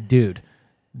truthfully, like, dude,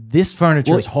 this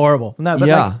furniture is horrible. No, but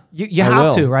yeah, like, you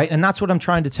have to, right? And that's what I'm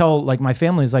trying to tell like my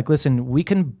family is like, listen, we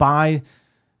can buy,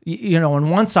 on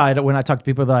one side when I talk to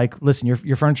people, they're like, listen,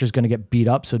 your furniture is going to get beat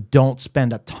up, so don't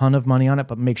spend a ton of money on it,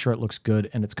 but make sure it looks good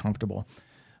and it's comfortable.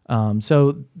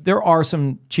 So there are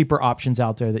some cheaper options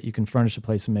out there that you can furnish a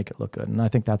place and make it look good. And I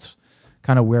think that's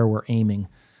kind of where we're aiming.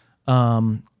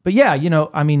 But yeah,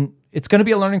 I mean, it's going to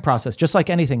be a learning process, just like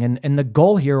anything. And the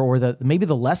goal here, or maybe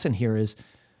the lesson here is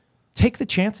take the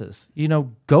chances,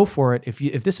 go for it.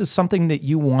 If this is something that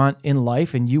you want in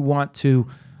life and you want to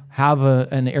have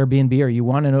an Airbnb, or you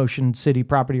want an ocean city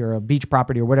property or a beach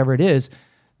property or whatever it is,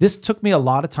 this took me a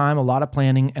lot of time, a lot of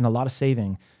planning, and a lot of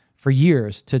saving for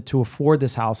years to afford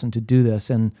this house and to do this.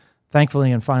 And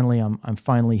thankfully and finally, I'm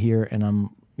finally here, and I'm,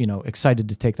 excited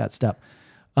to take that step.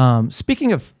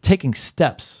 Speaking of taking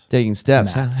steps.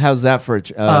 Matt, how's that for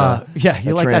you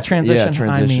like that transition? Yeah,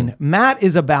 transition. I mean, Matt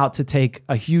is about to take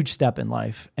a huge step in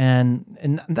life.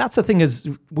 And that's the thing is,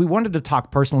 we wanted to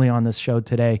talk personally on this show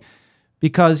today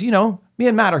because, me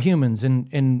and Matt are humans,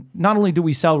 and not only do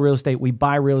we sell real estate, we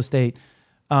buy real estate.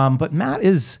 But Matt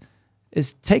is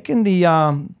taking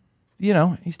the,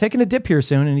 he's taking a dip here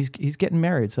soon, and he's getting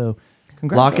married. So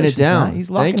congratulations. Locking it down. Matt.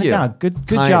 He's locking it down. Good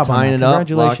job on that. Tying it up,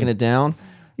 Congratulations. locking it down.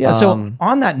 Yeah, so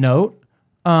on that note,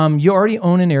 you already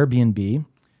own an Airbnb.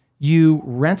 You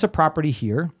rent a property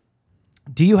here.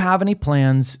 Do you have any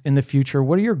plans in the future?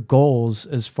 What are your goals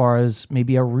as far as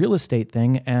maybe a real estate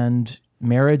thing and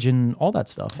marriage and all that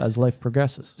stuff as life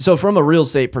progresses? So from a real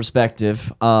estate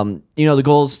perspective, the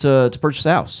goal is to purchase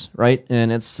a house, right?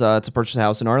 And it's to purchase a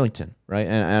house in Arlington, right?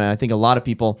 And I think a lot of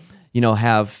people,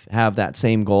 have that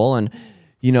same goal. And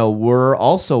we're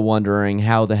also wondering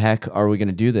how the heck are we going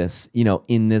to do this,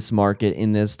 in this market,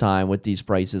 in this time, with these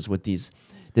prices, with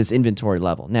this inventory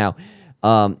level. Now,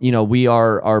 we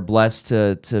are blessed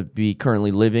to be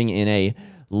currently living in a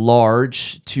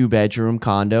large 2-bedroom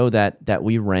condo that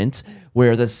we rent,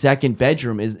 where the second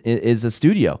bedroom is a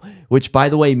studio, which, by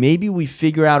the way, maybe we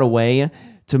figure out a way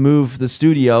to move the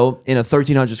studio in a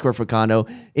 1,300 square foot condo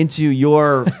into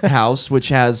your house, which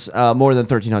has more than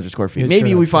 1,300 square feet.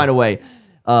 Maybe we find a way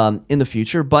in the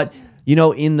future. But,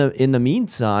 in the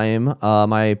meantime,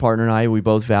 my partner and I, we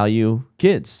both value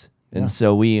kids. And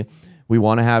so we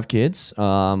want to have kids. We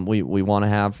want to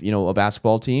have, a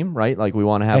basketball team, right? Like, we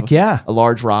want to have a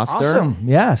large roster. Awesome.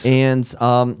 Yes. And,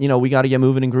 we got to get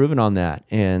moving and grooving on that.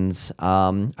 And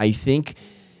I think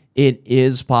it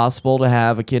is possible to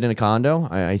have a kid in a condo.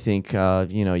 I think,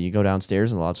 you go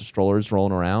downstairs and lots of strollers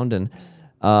rolling around. And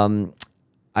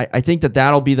I think that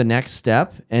that'll be the next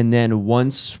step. And then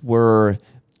once we're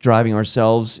driving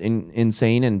ourselves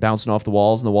insane and bouncing off the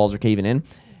walls and the walls are caving in,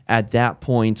 at that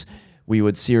point, we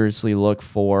would seriously look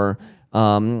for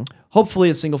hopefully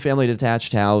a single family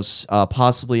detached house,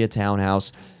 possibly a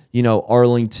townhouse, you know,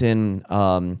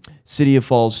 Arlington, City of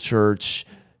Falls Church,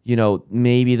 you know,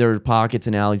 maybe there are pockets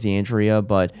in Alexandria,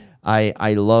 but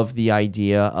I love the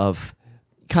idea of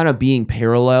kind of being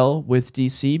parallel with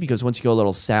DC, because once you go a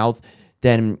little south,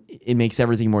 then it makes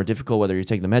everything more difficult, whether you're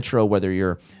taking the metro, whether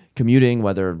you're commuting,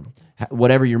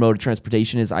 whatever your mode of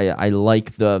transportation is. I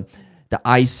like the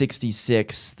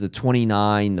I-66, the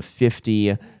 29, the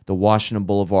 50, the Washington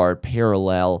Boulevard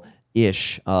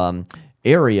parallel-ish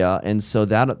area. And so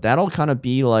that'll kind of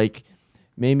be like,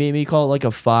 maybe call it like a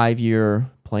 5-year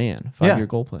plan, 5-year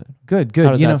goal plan. Good.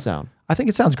 How does that sound? I think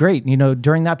it sounds great. You know,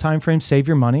 during that time frame, save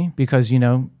your money, because, you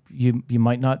know, you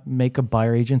might not make a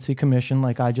buyer agency commission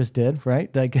like I just did,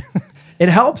 right? Like it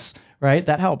helps, right?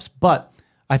 That helps. But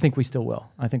I think we still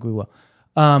will. I think we will.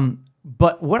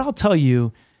 But what I'll tell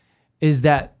you is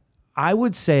that I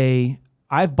would say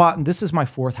I've bought, and this is my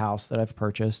 4th house that I've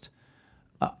purchased.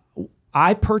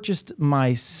 I purchased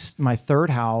my third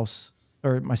house,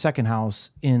 or my second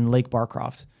house, in Lake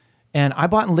Barcroft. And I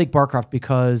bought in Lake Barcroft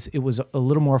because it was a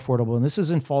little more affordable. And this is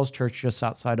in Falls Church, just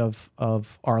outside of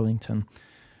Arlington.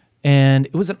 And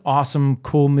it was an awesome,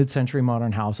 cool mid-century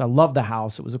modern house. I loved the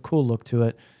house. It was a cool look to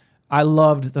it. I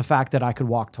loved the fact that I could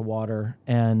walk to water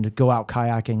and go out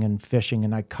kayaking and fishing,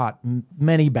 and I caught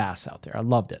many bass out there. I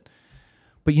loved it.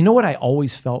 But you know what I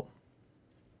always felt?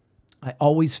 I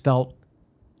always felt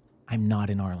I'm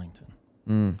not in Arlington.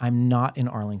 I'm not in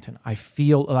Arlington. I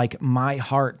feel like my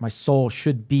heart, my soul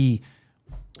should be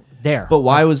there. But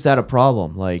why was that a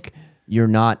problem? Like, you're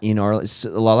not in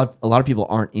Arlington. A lot of people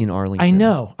aren't in Arlington.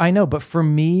 I know. But for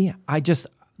me,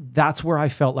 that's where I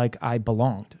felt like I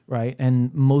belonged, right?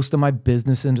 And most of my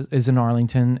business is in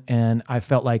Arlington. And I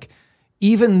felt like,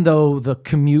 even though the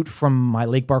commute from my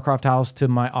Lake Barcroft house to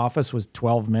my office was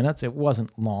 12 minutes, it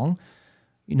wasn't long.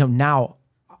 You know, now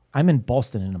I'm in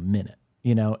Boston in a minute,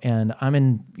 you know, and I'm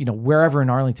in, you know, wherever in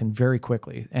Arlington very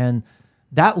quickly. And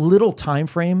that little time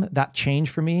frame, that change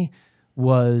for me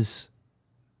was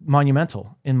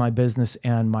monumental in my business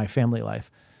and my family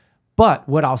life. But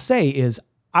what I'll say is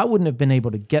I wouldn't have been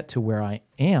able to get to where I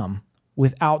am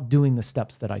without doing the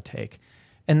steps that I take.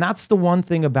 And that's the one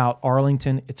thing about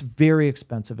Arlington. It's very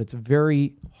expensive. It's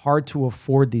very hard to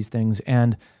afford these things.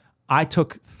 And I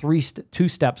took 2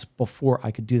 steps before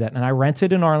I could do that. And I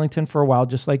rented in Arlington for a while,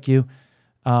 just like you,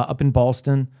 up in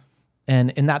Ballston.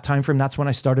 And in that time frame, that's when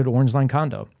I started Orange Line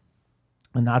Condo.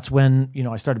 And that's when, you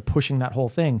know, I started pushing that whole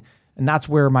thing. And that's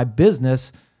where my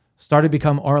business started to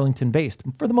become Arlington based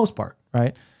for the most part,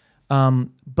 right?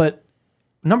 But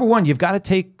number one, you've got to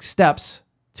take steps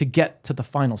to get to the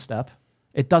final step.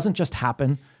 It doesn't just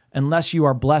happen unless you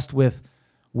are blessed with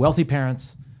wealthy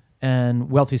parents and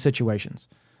wealthy situations.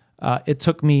 It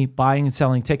took me buying and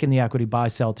selling, taking the equity, buy,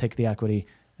 sell, take the equity,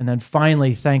 and then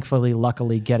finally, thankfully,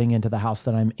 luckily, getting into the house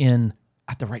that I'm in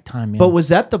at the right time. But was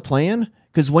that the plan?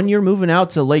 Because when you're moving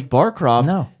out to Lake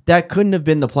Barcroft, that couldn't have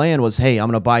been the plan. Was, hey, I'm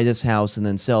going to buy this house and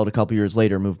then sell it a couple years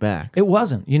later, move back. It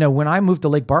wasn't. You know, when I moved to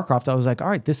Lake Barcroft, I was like, all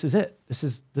right, this is it. This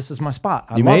is my spot.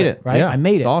 You made it, right? Yeah, I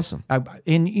made it. It's awesome.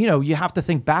 And you know, you have to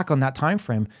think back on that time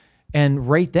frame, and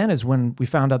right then is when we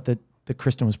found out that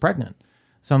Kristen was pregnant.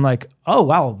 So I'm like, oh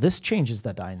wow, this changes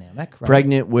the dynamic. Right?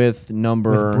 Pregnant with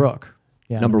Brooke.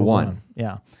 Yeah, number one.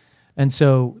 Yeah, and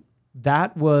so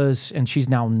that was, and she's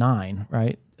now 9,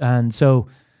 right? And so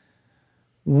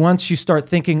once you start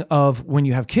thinking of when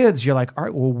you have kids, you're like, all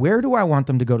right, well, where do I want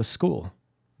them to go to school?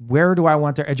 Where do I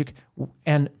want their education?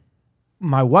 And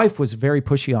my wife was very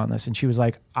pushy on this, and she was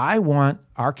like, I want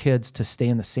our kids to stay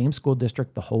in the same school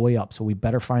district the whole way up, so we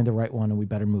better find the right one and we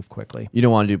better move quickly. You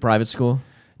don't want to do private school?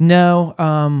 No.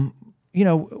 You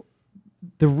know,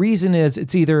 the reason is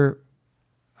it's either,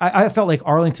 I felt like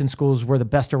Arlington schools were the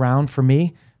best around for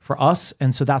me, for us,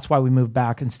 and so that's why we moved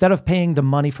back. Instead of paying the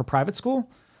money for private school,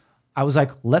 I was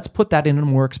like, let's put that in a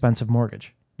more expensive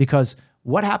mortgage, because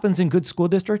what happens in good school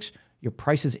districts, your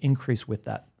prices increase with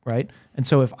that, right? And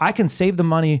so if I can save the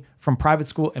money from private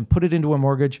school and put it into a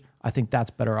mortgage, I think that's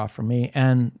better off for me.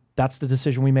 And that's the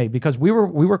decision we made, because we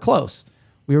were close.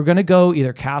 We were going to go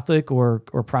either Catholic or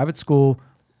private school,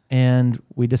 and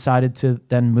we decided to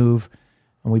then move,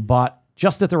 and we bought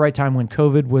just at the right time when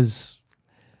COVID was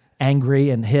angry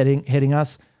and hitting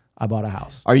us. I bought a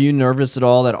house. Are you nervous at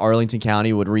all that Arlington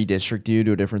County would redistrict you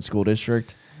to a different school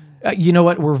district? You know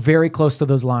what? We're very close to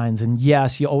those lines. And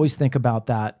yes, you always think about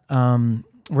that.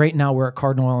 Right now, we're at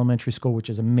Cardinal Elementary School, which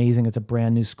is amazing. It's a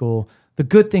brand new school. the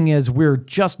good thing is we're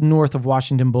just north of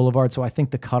Washington Boulevard. So I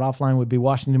think the cutoff line would be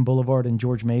Washington Boulevard and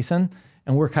George Mason.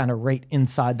 And we're kind of right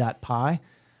inside that pie.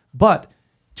 But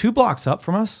 2 blocks up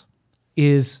from us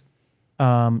is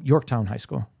Yorktown High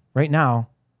School. Right now,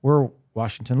 we're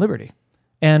Washington Liberty.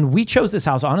 And we chose this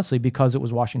house, honestly, because it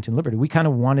was Washington Liberty. We kind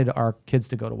of wanted our kids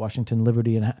to go to Washington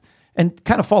Liberty and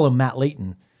kind of follow Matt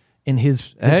Leighton in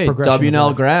his progression.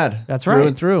 WNL grad. That's through right.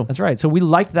 and through. That's right. So we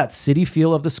liked that city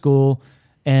feel of the school.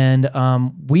 And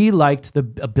we liked the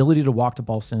ability to walk to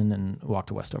Ballston and walk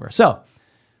to Westover. So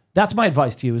that's my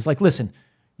advice to you is like, listen,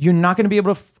 you're not going to be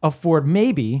able to afford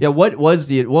maybe. Yeah. What was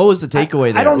the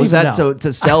takeaway there? I don't was even that know.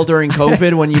 to sell during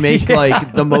COVID when you make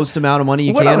like the most amount of money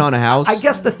you can on a house? I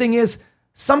guess the thing is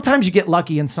sometimes you get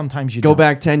lucky and sometimes you go don't.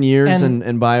 back 10 years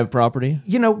and buy a property.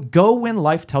 You know, go when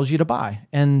life tells you to buy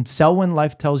and sell when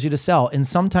life tells you to sell. And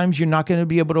sometimes you're not going to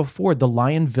be able to afford the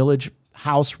Lion Village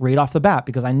house right off the bat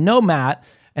because I know Matt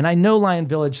and I know Lion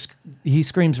Village. He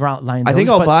screams around Lion Village. I think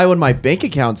I'll buy when my bank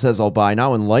account says I'll buy,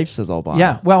 not when life says I'll buy.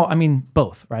 Yeah. Well, I mean,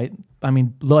 both, right? I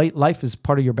mean, life is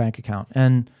part of your bank account.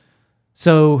 And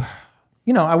so,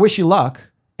 you know, I wish you luck.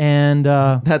 And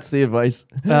that's the advice.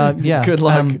 Yeah. Good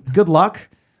luck. Good luck.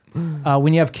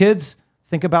 When you have kids,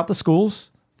 think about the schools,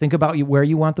 think about where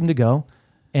you want them to go,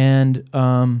 and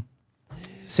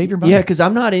save your money. Yeah, because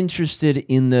I'm not interested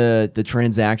in the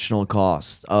transactional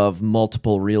cost of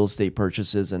multiple real estate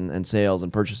purchases and sales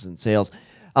and purchases and sales.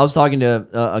 I was talking to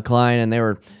a client, and they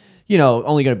were, you know,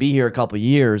 only going to be here a couple of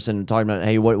years, and talking about,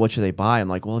 hey, what should they buy? I'm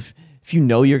like, well, if you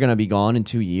know you're going to be gone in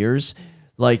 2 years,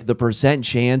 like the percent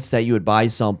chance that you would buy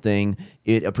something,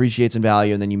 it appreciates in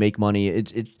value, and then you make money.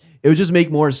 It would just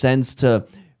make more sense to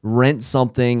rent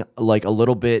something like a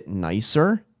little bit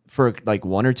nicer for like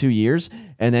 1 or 2 years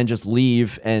and then just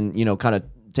leave and, you know, kind of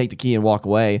take the key and walk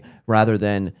away rather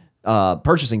than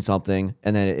purchasing something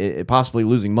and then it possibly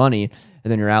losing money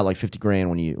and then you're out like 50 grand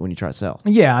when you try to sell.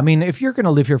 Yeah, I mean, if you're going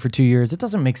to live here for 2 years, it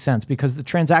doesn't make sense because the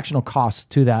transactional costs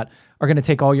to that are going to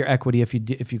take all your equity if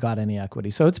you got any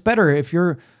equity. So it's better if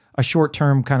you're a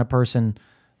short-term kind of person,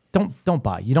 don't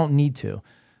buy. You don't need to.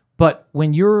 But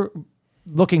when you're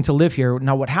looking to live here,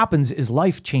 now what happens is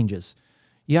life changes.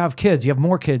 You have kids, you have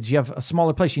more kids, you have a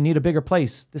smaller place, you need a bigger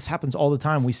place. This happens all the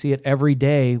time. We see it every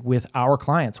day with our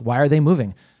clients. Why are they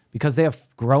moving? Because they have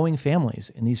growing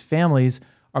families, and these families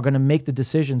are going to make the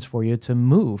decisions for you to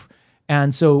move.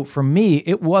 And so for me,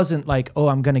 it wasn't like, oh,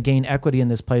 I'm going to gain equity in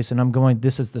this place and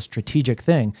this is the strategic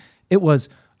thing. It was,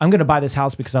 I'm going to buy this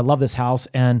house because I love this house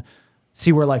and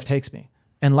see where life takes me.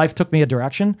 And life took me a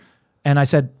direction. And I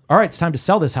said, all right, it's time to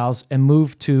sell this house and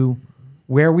move to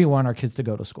where we want our kids to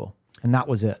go to school. And that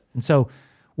was it. And so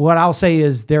what I'll say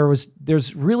is there's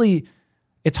really,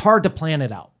 it's hard to plan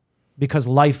it out because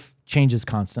life changes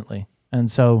constantly. And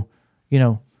so, you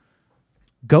know,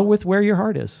 go with where your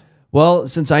heart is. Well,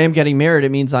 since I am getting married, it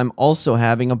means I'm also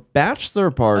having a bachelor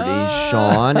party,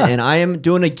 Shawn, and I am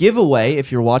doing a giveaway.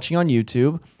 If you're watching on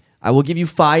YouTube, I will give you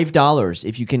 $5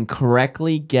 if you can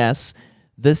correctly guess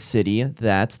the city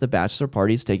that the bachelor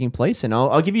party is taking place in.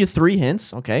 I'll give you 3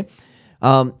 hints, okay?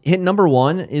 Hint number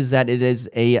 1 is that it is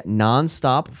a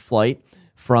nonstop flight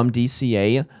from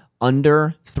DCA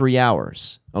under 3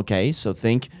 hours, okay? So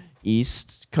think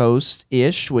East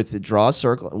Coast-ish draw a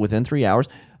circle within 3 hours,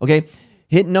 okay?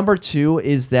 Hint number 2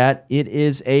 is that it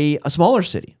is a smaller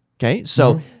city, okay?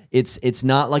 So it's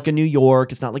not like a New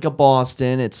York, it's not like a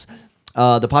Boston, it's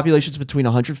the population's between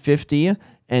 150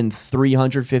 and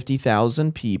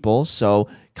 350,000 people, so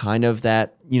kind of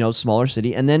that, you know, smaller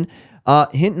city. And then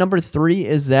hint number 3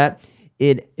 is that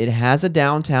it has a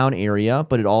downtown area,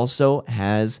 but it also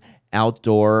has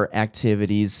outdoor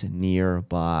activities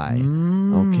nearby.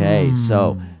 Okay,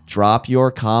 so drop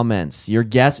your comments, your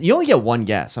guess. You only get 1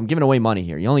 guess. I'm giving away money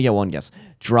here. You only get 1 guess.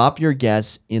 Drop your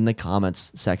guess in the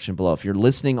comments section below. If you're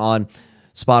listening on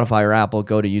Spotify or Apple,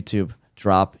 go to YouTube.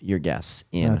 Drop your guess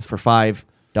in for $5.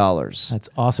 That's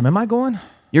awesome. Am I going?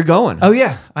 You're going. Oh,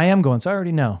 yeah, I am going. So I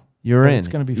already know. You're in. It's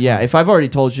going to be fun. Yeah, if I've already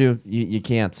told you, you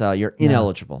can't. You're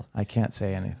ineligible. I can't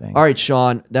say anything. All right,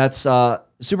 Shawn, that's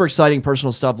super exciting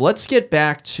personal stuff. Let's get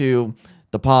back to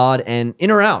the pod and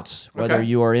in or out, whether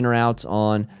you are in or out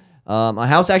on a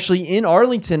house actually in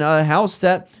Arlington, a house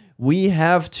that we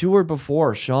have toured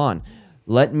before. Shawn,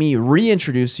 let me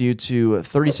reintroduce you to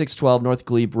 3612 North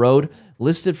Glebe Road,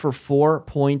 listed for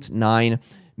 $4.9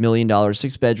 million,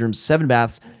 6 bedrooms, 7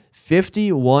 baths,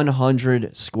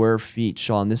 5,100 square feet.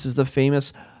 Shawn, this is the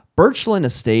famous Birchland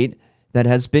estate that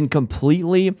has been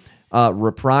completely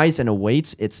reprised and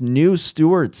awaits its new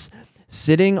stewards.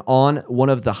 Sitting on one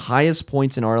of the highest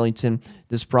points in Arlington,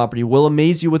 this property will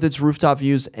amaze you with its rooftop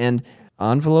views and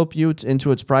envelope you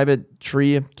into its private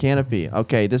tree canopy.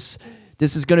 Okay, this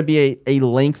is going to be a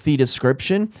lengthy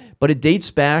description, but it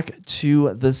dates back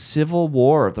to the Civil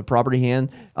War. The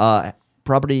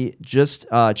property just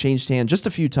changed hands just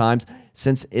a few times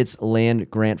since its land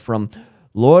grant from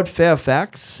Lord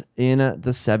Fairfax in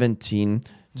the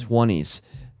 1720s.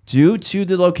 Due to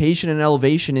the location and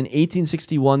elevation, in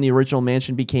 1861, the original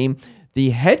mansion became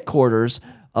the headquarters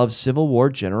of Civil War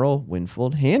General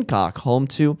Winfield Hancock, home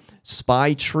to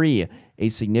Spy Tree, a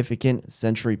significant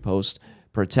sentry post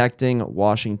protecting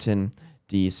Washington,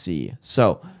 D.C.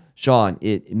 So, Shawn,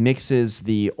 it mixes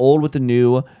the old with the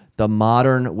new, the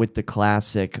modern with the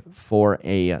classic for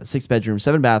a 6-bedroom,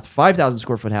 7-bath, 5,000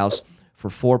 square foot house for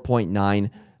 $4.9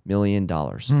 million.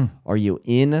 Are you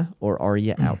in or are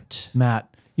you out? Matt,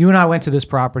 you and I went to this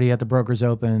property at the Brokers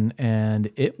Open,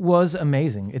 and it was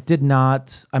amazing. It did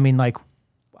not, I mean, like,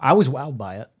 I was wowed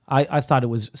by it. I thought it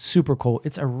was super cool.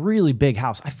 It's a really big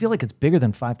house. I feel like it's bigger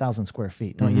than 5,000 square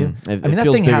feet, don't you? I mean, that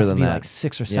thing has to be like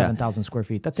 6,000 or 7,000 square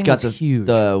feet. That thing is huge.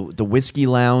 The whiskey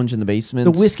lounge in the basement.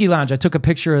 The whiskey lounge. I took a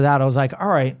picture of that. I was like, all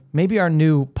right, maybe our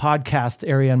new podcast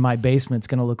area in my basement's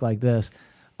going to look like this.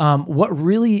 What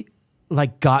really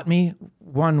like got me,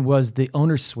 one was the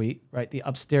owner's suite, right? The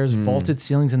upstairs vaulted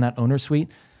ceilings in that owner's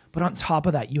suite. But on top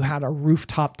of that, you had a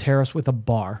rooftop terrace with a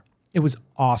bar. It was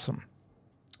awesome.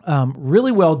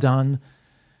 Really well done.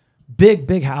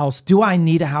 Big house. Do I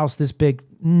need a house this big?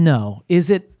 No. Is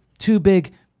it too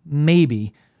big?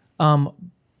 Maybe.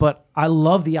 But I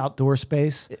love the outdoor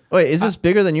space. Wait, is this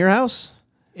bigger than your house?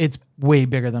 It's way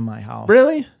bigger than my house.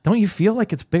 Really? Don't you feel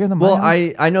like it's bigger than my house?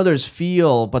 Well, I know there's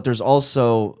feel, but there's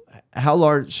also how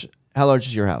large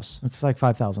is your house? It's like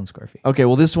 5,000 square feet. Okay,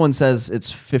 well this one says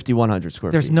it's 5,100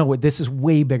 square feet. There's no way. This is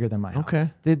way bigger than my house. Okay.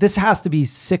 This has to be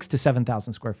 6,000 to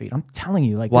 7,000 square feet. I'm telling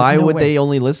you, like, why there's no would way. they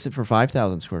only list it for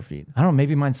 5,000 square feet? I don't know.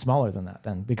 Maybe mine's smaller than that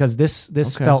then, because this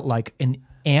felt like an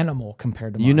animal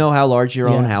compared to mine. You know how large your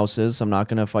own house is. I'm not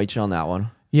going to fight you on that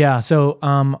one. Yeah. So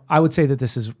I would say that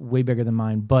this is way bigger than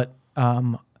mine, but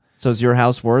so is your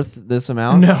house worth this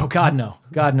amount? no, God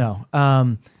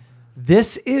no.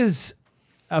 This is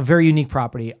a very unique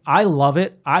property. I love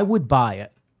it. I would buy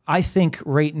it. I think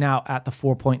right now at the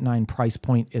 4.9 price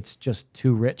point, it's just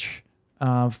too rich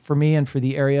for me and for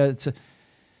the area.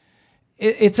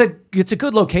 It's a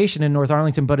good location in North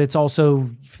Arlington, but it's also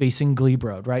facing Glebe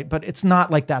Road, right? But it's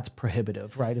not like that's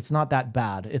prohibitive, right? It's not that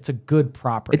bad. It's a good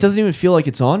property. It doesn't even feel like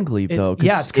it's on Glebe though.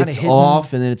 Yeah, it's kind of hidden.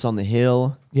 Off and then it's on the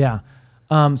hill. Yeah.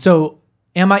 So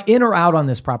am I in or out on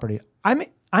this property?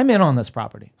 I'm in on this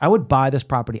property. I would buy this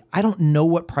property. I don't know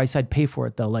what price I'd pay for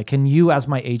it though. Like, can you as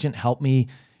my agent help me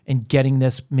in getting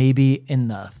this maybe in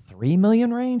the 3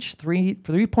 million range?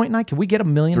 3.9? Can we get $1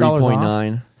 million off?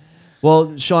 3.9.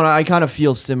 Well, Shawn, I kind of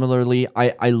feel similarly.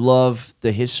 I love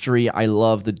the history. I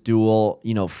love the dual,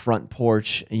 front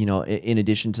porch, in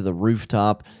addition to the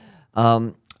rooftop.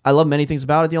 I love many things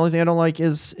about it. The only thing I don't like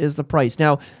is the price.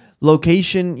 Now,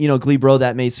 location, Glebe Road,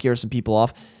 that may scare some people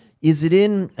off. Is it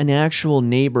in an actual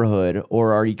neighborhood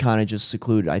or are you kind of just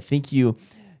secluded? I think you're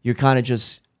kind of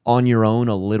just on your own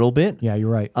a little bit. Yeah,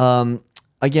 you're right.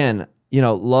 Again,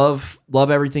 love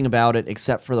everything about it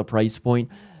except for the price point.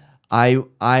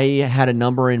 I had a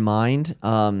number in mind.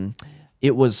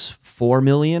 It was $4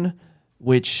 million,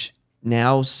 which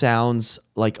now sounds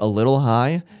like a little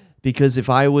high because if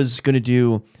I was going to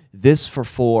do this for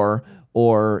 $4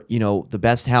 or, the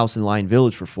best house in Lion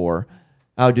Village for $4,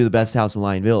 I would do the best house in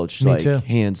Lion Village, Me too.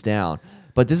 hands down.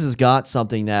 But this has got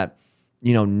something that,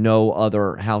 no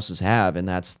other houses have, and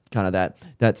that's kind of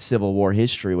that Civil War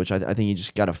history, which I think you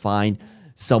just got to find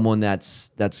someone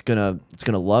that's gonna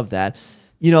love that.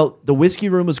 The whiskey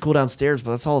room is cool downstairs,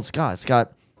 but that's all it's got. It's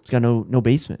got no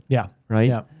basement. Yeah. Right.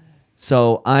 Yeah.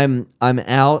 So I'm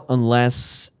out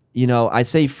unless I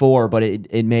say 4, but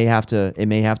it may have to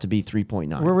be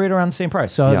 3.9. We're right around the same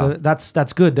price. So Yeah.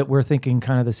 that's good that we're thinking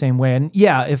kind of the same way. And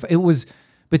yeah, if it was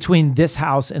between this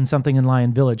house and something in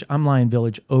Lion Village, I'm Lion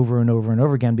Village over and over and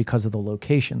over again because of the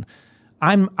location.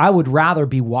 I would rather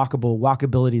be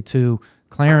walkability to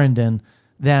Clarendon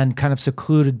than kind of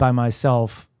secluded by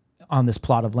myself on this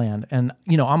plot of land. And,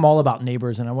 I'm all about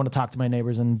neighbors and I want to talk to my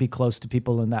neighbors and be close to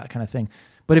people and that kind of thing.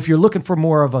 But if you're looking for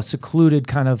more of a secluded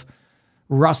kind of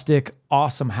rustic,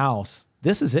 awesome house,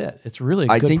 this is it. It's really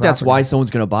a I good think that's property. why someone's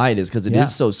going to buy it is because it Yeah.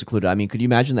 is so secluded. I mean, could you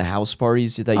imagine the house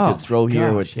parties that you Oh, could throw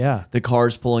here with yeah. the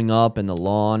cars pulling up and the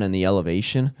lawn and the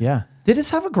elevation? Yeah. Did this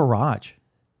have a garage?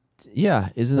 Yeah.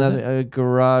 Isn't Does that a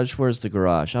garage? Where's the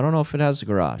garage? I don't know if it has a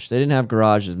garage. They didn't have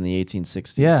garages in the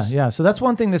 1860s. Yeah. So that's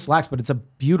one thing this lacks, but it's a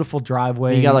beautiful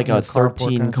driveway. You got like a carport kind of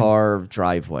 13 car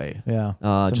driveway. thing.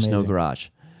 Yeah. It's Just no amazing. garage.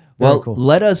 Well, cool.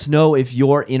 let us know if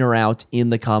you're in or out in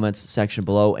the comments section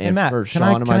below. And Hey, Matt, for can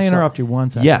Shawn and I myself, interrupt you one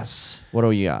second? yes. What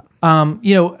do you got?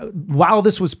 You know, while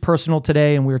this was personal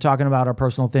today and we were talking about our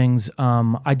personal things,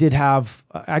 I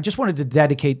just wanted to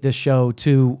dedicate this show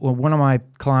to one of my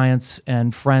clients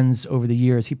and friends over the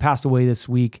years. He passed away this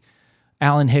week,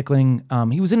 Alan Hickling.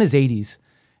 He was in his 80s.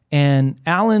 And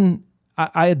Alan,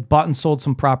 I had bought and sold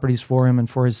some properties for him and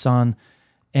for his son.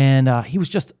 And he was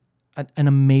just an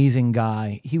amazing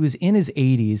guy. He was in his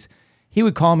 80s. He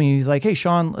would call me. He's like, "Hey,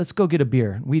 Shawn, let's go get a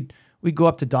beer." We'd go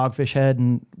up to Dogfish Head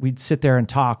and we'd sit there and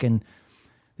talk. And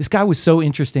this guy was so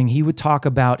interesting. He would talk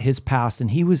about his past,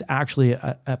 and he was actually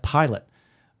a pilot.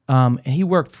 And he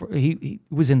worked for, he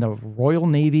was in the Royal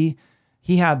Navy.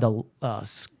 He had the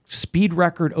speed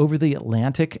record over the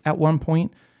Atlantic at one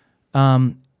point.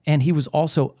 And he was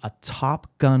also a Top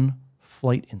Gun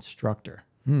flight instructor.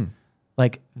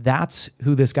 Like, that's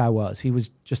who this guy was. He was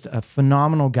just a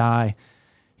phenomenal guy.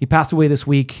 He passed away this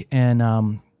week,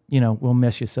 and you know, we'll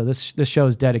miss you. So this show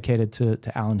is dedicated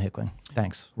to Alan Hickling.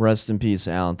 Thanks. Rest in peace,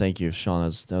 Alan. Thank you, Shawn.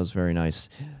 That was very nice.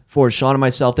 For Shawn and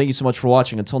myself, thank you so much for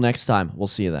watching. Until next time, we'll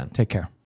see you then. Take care.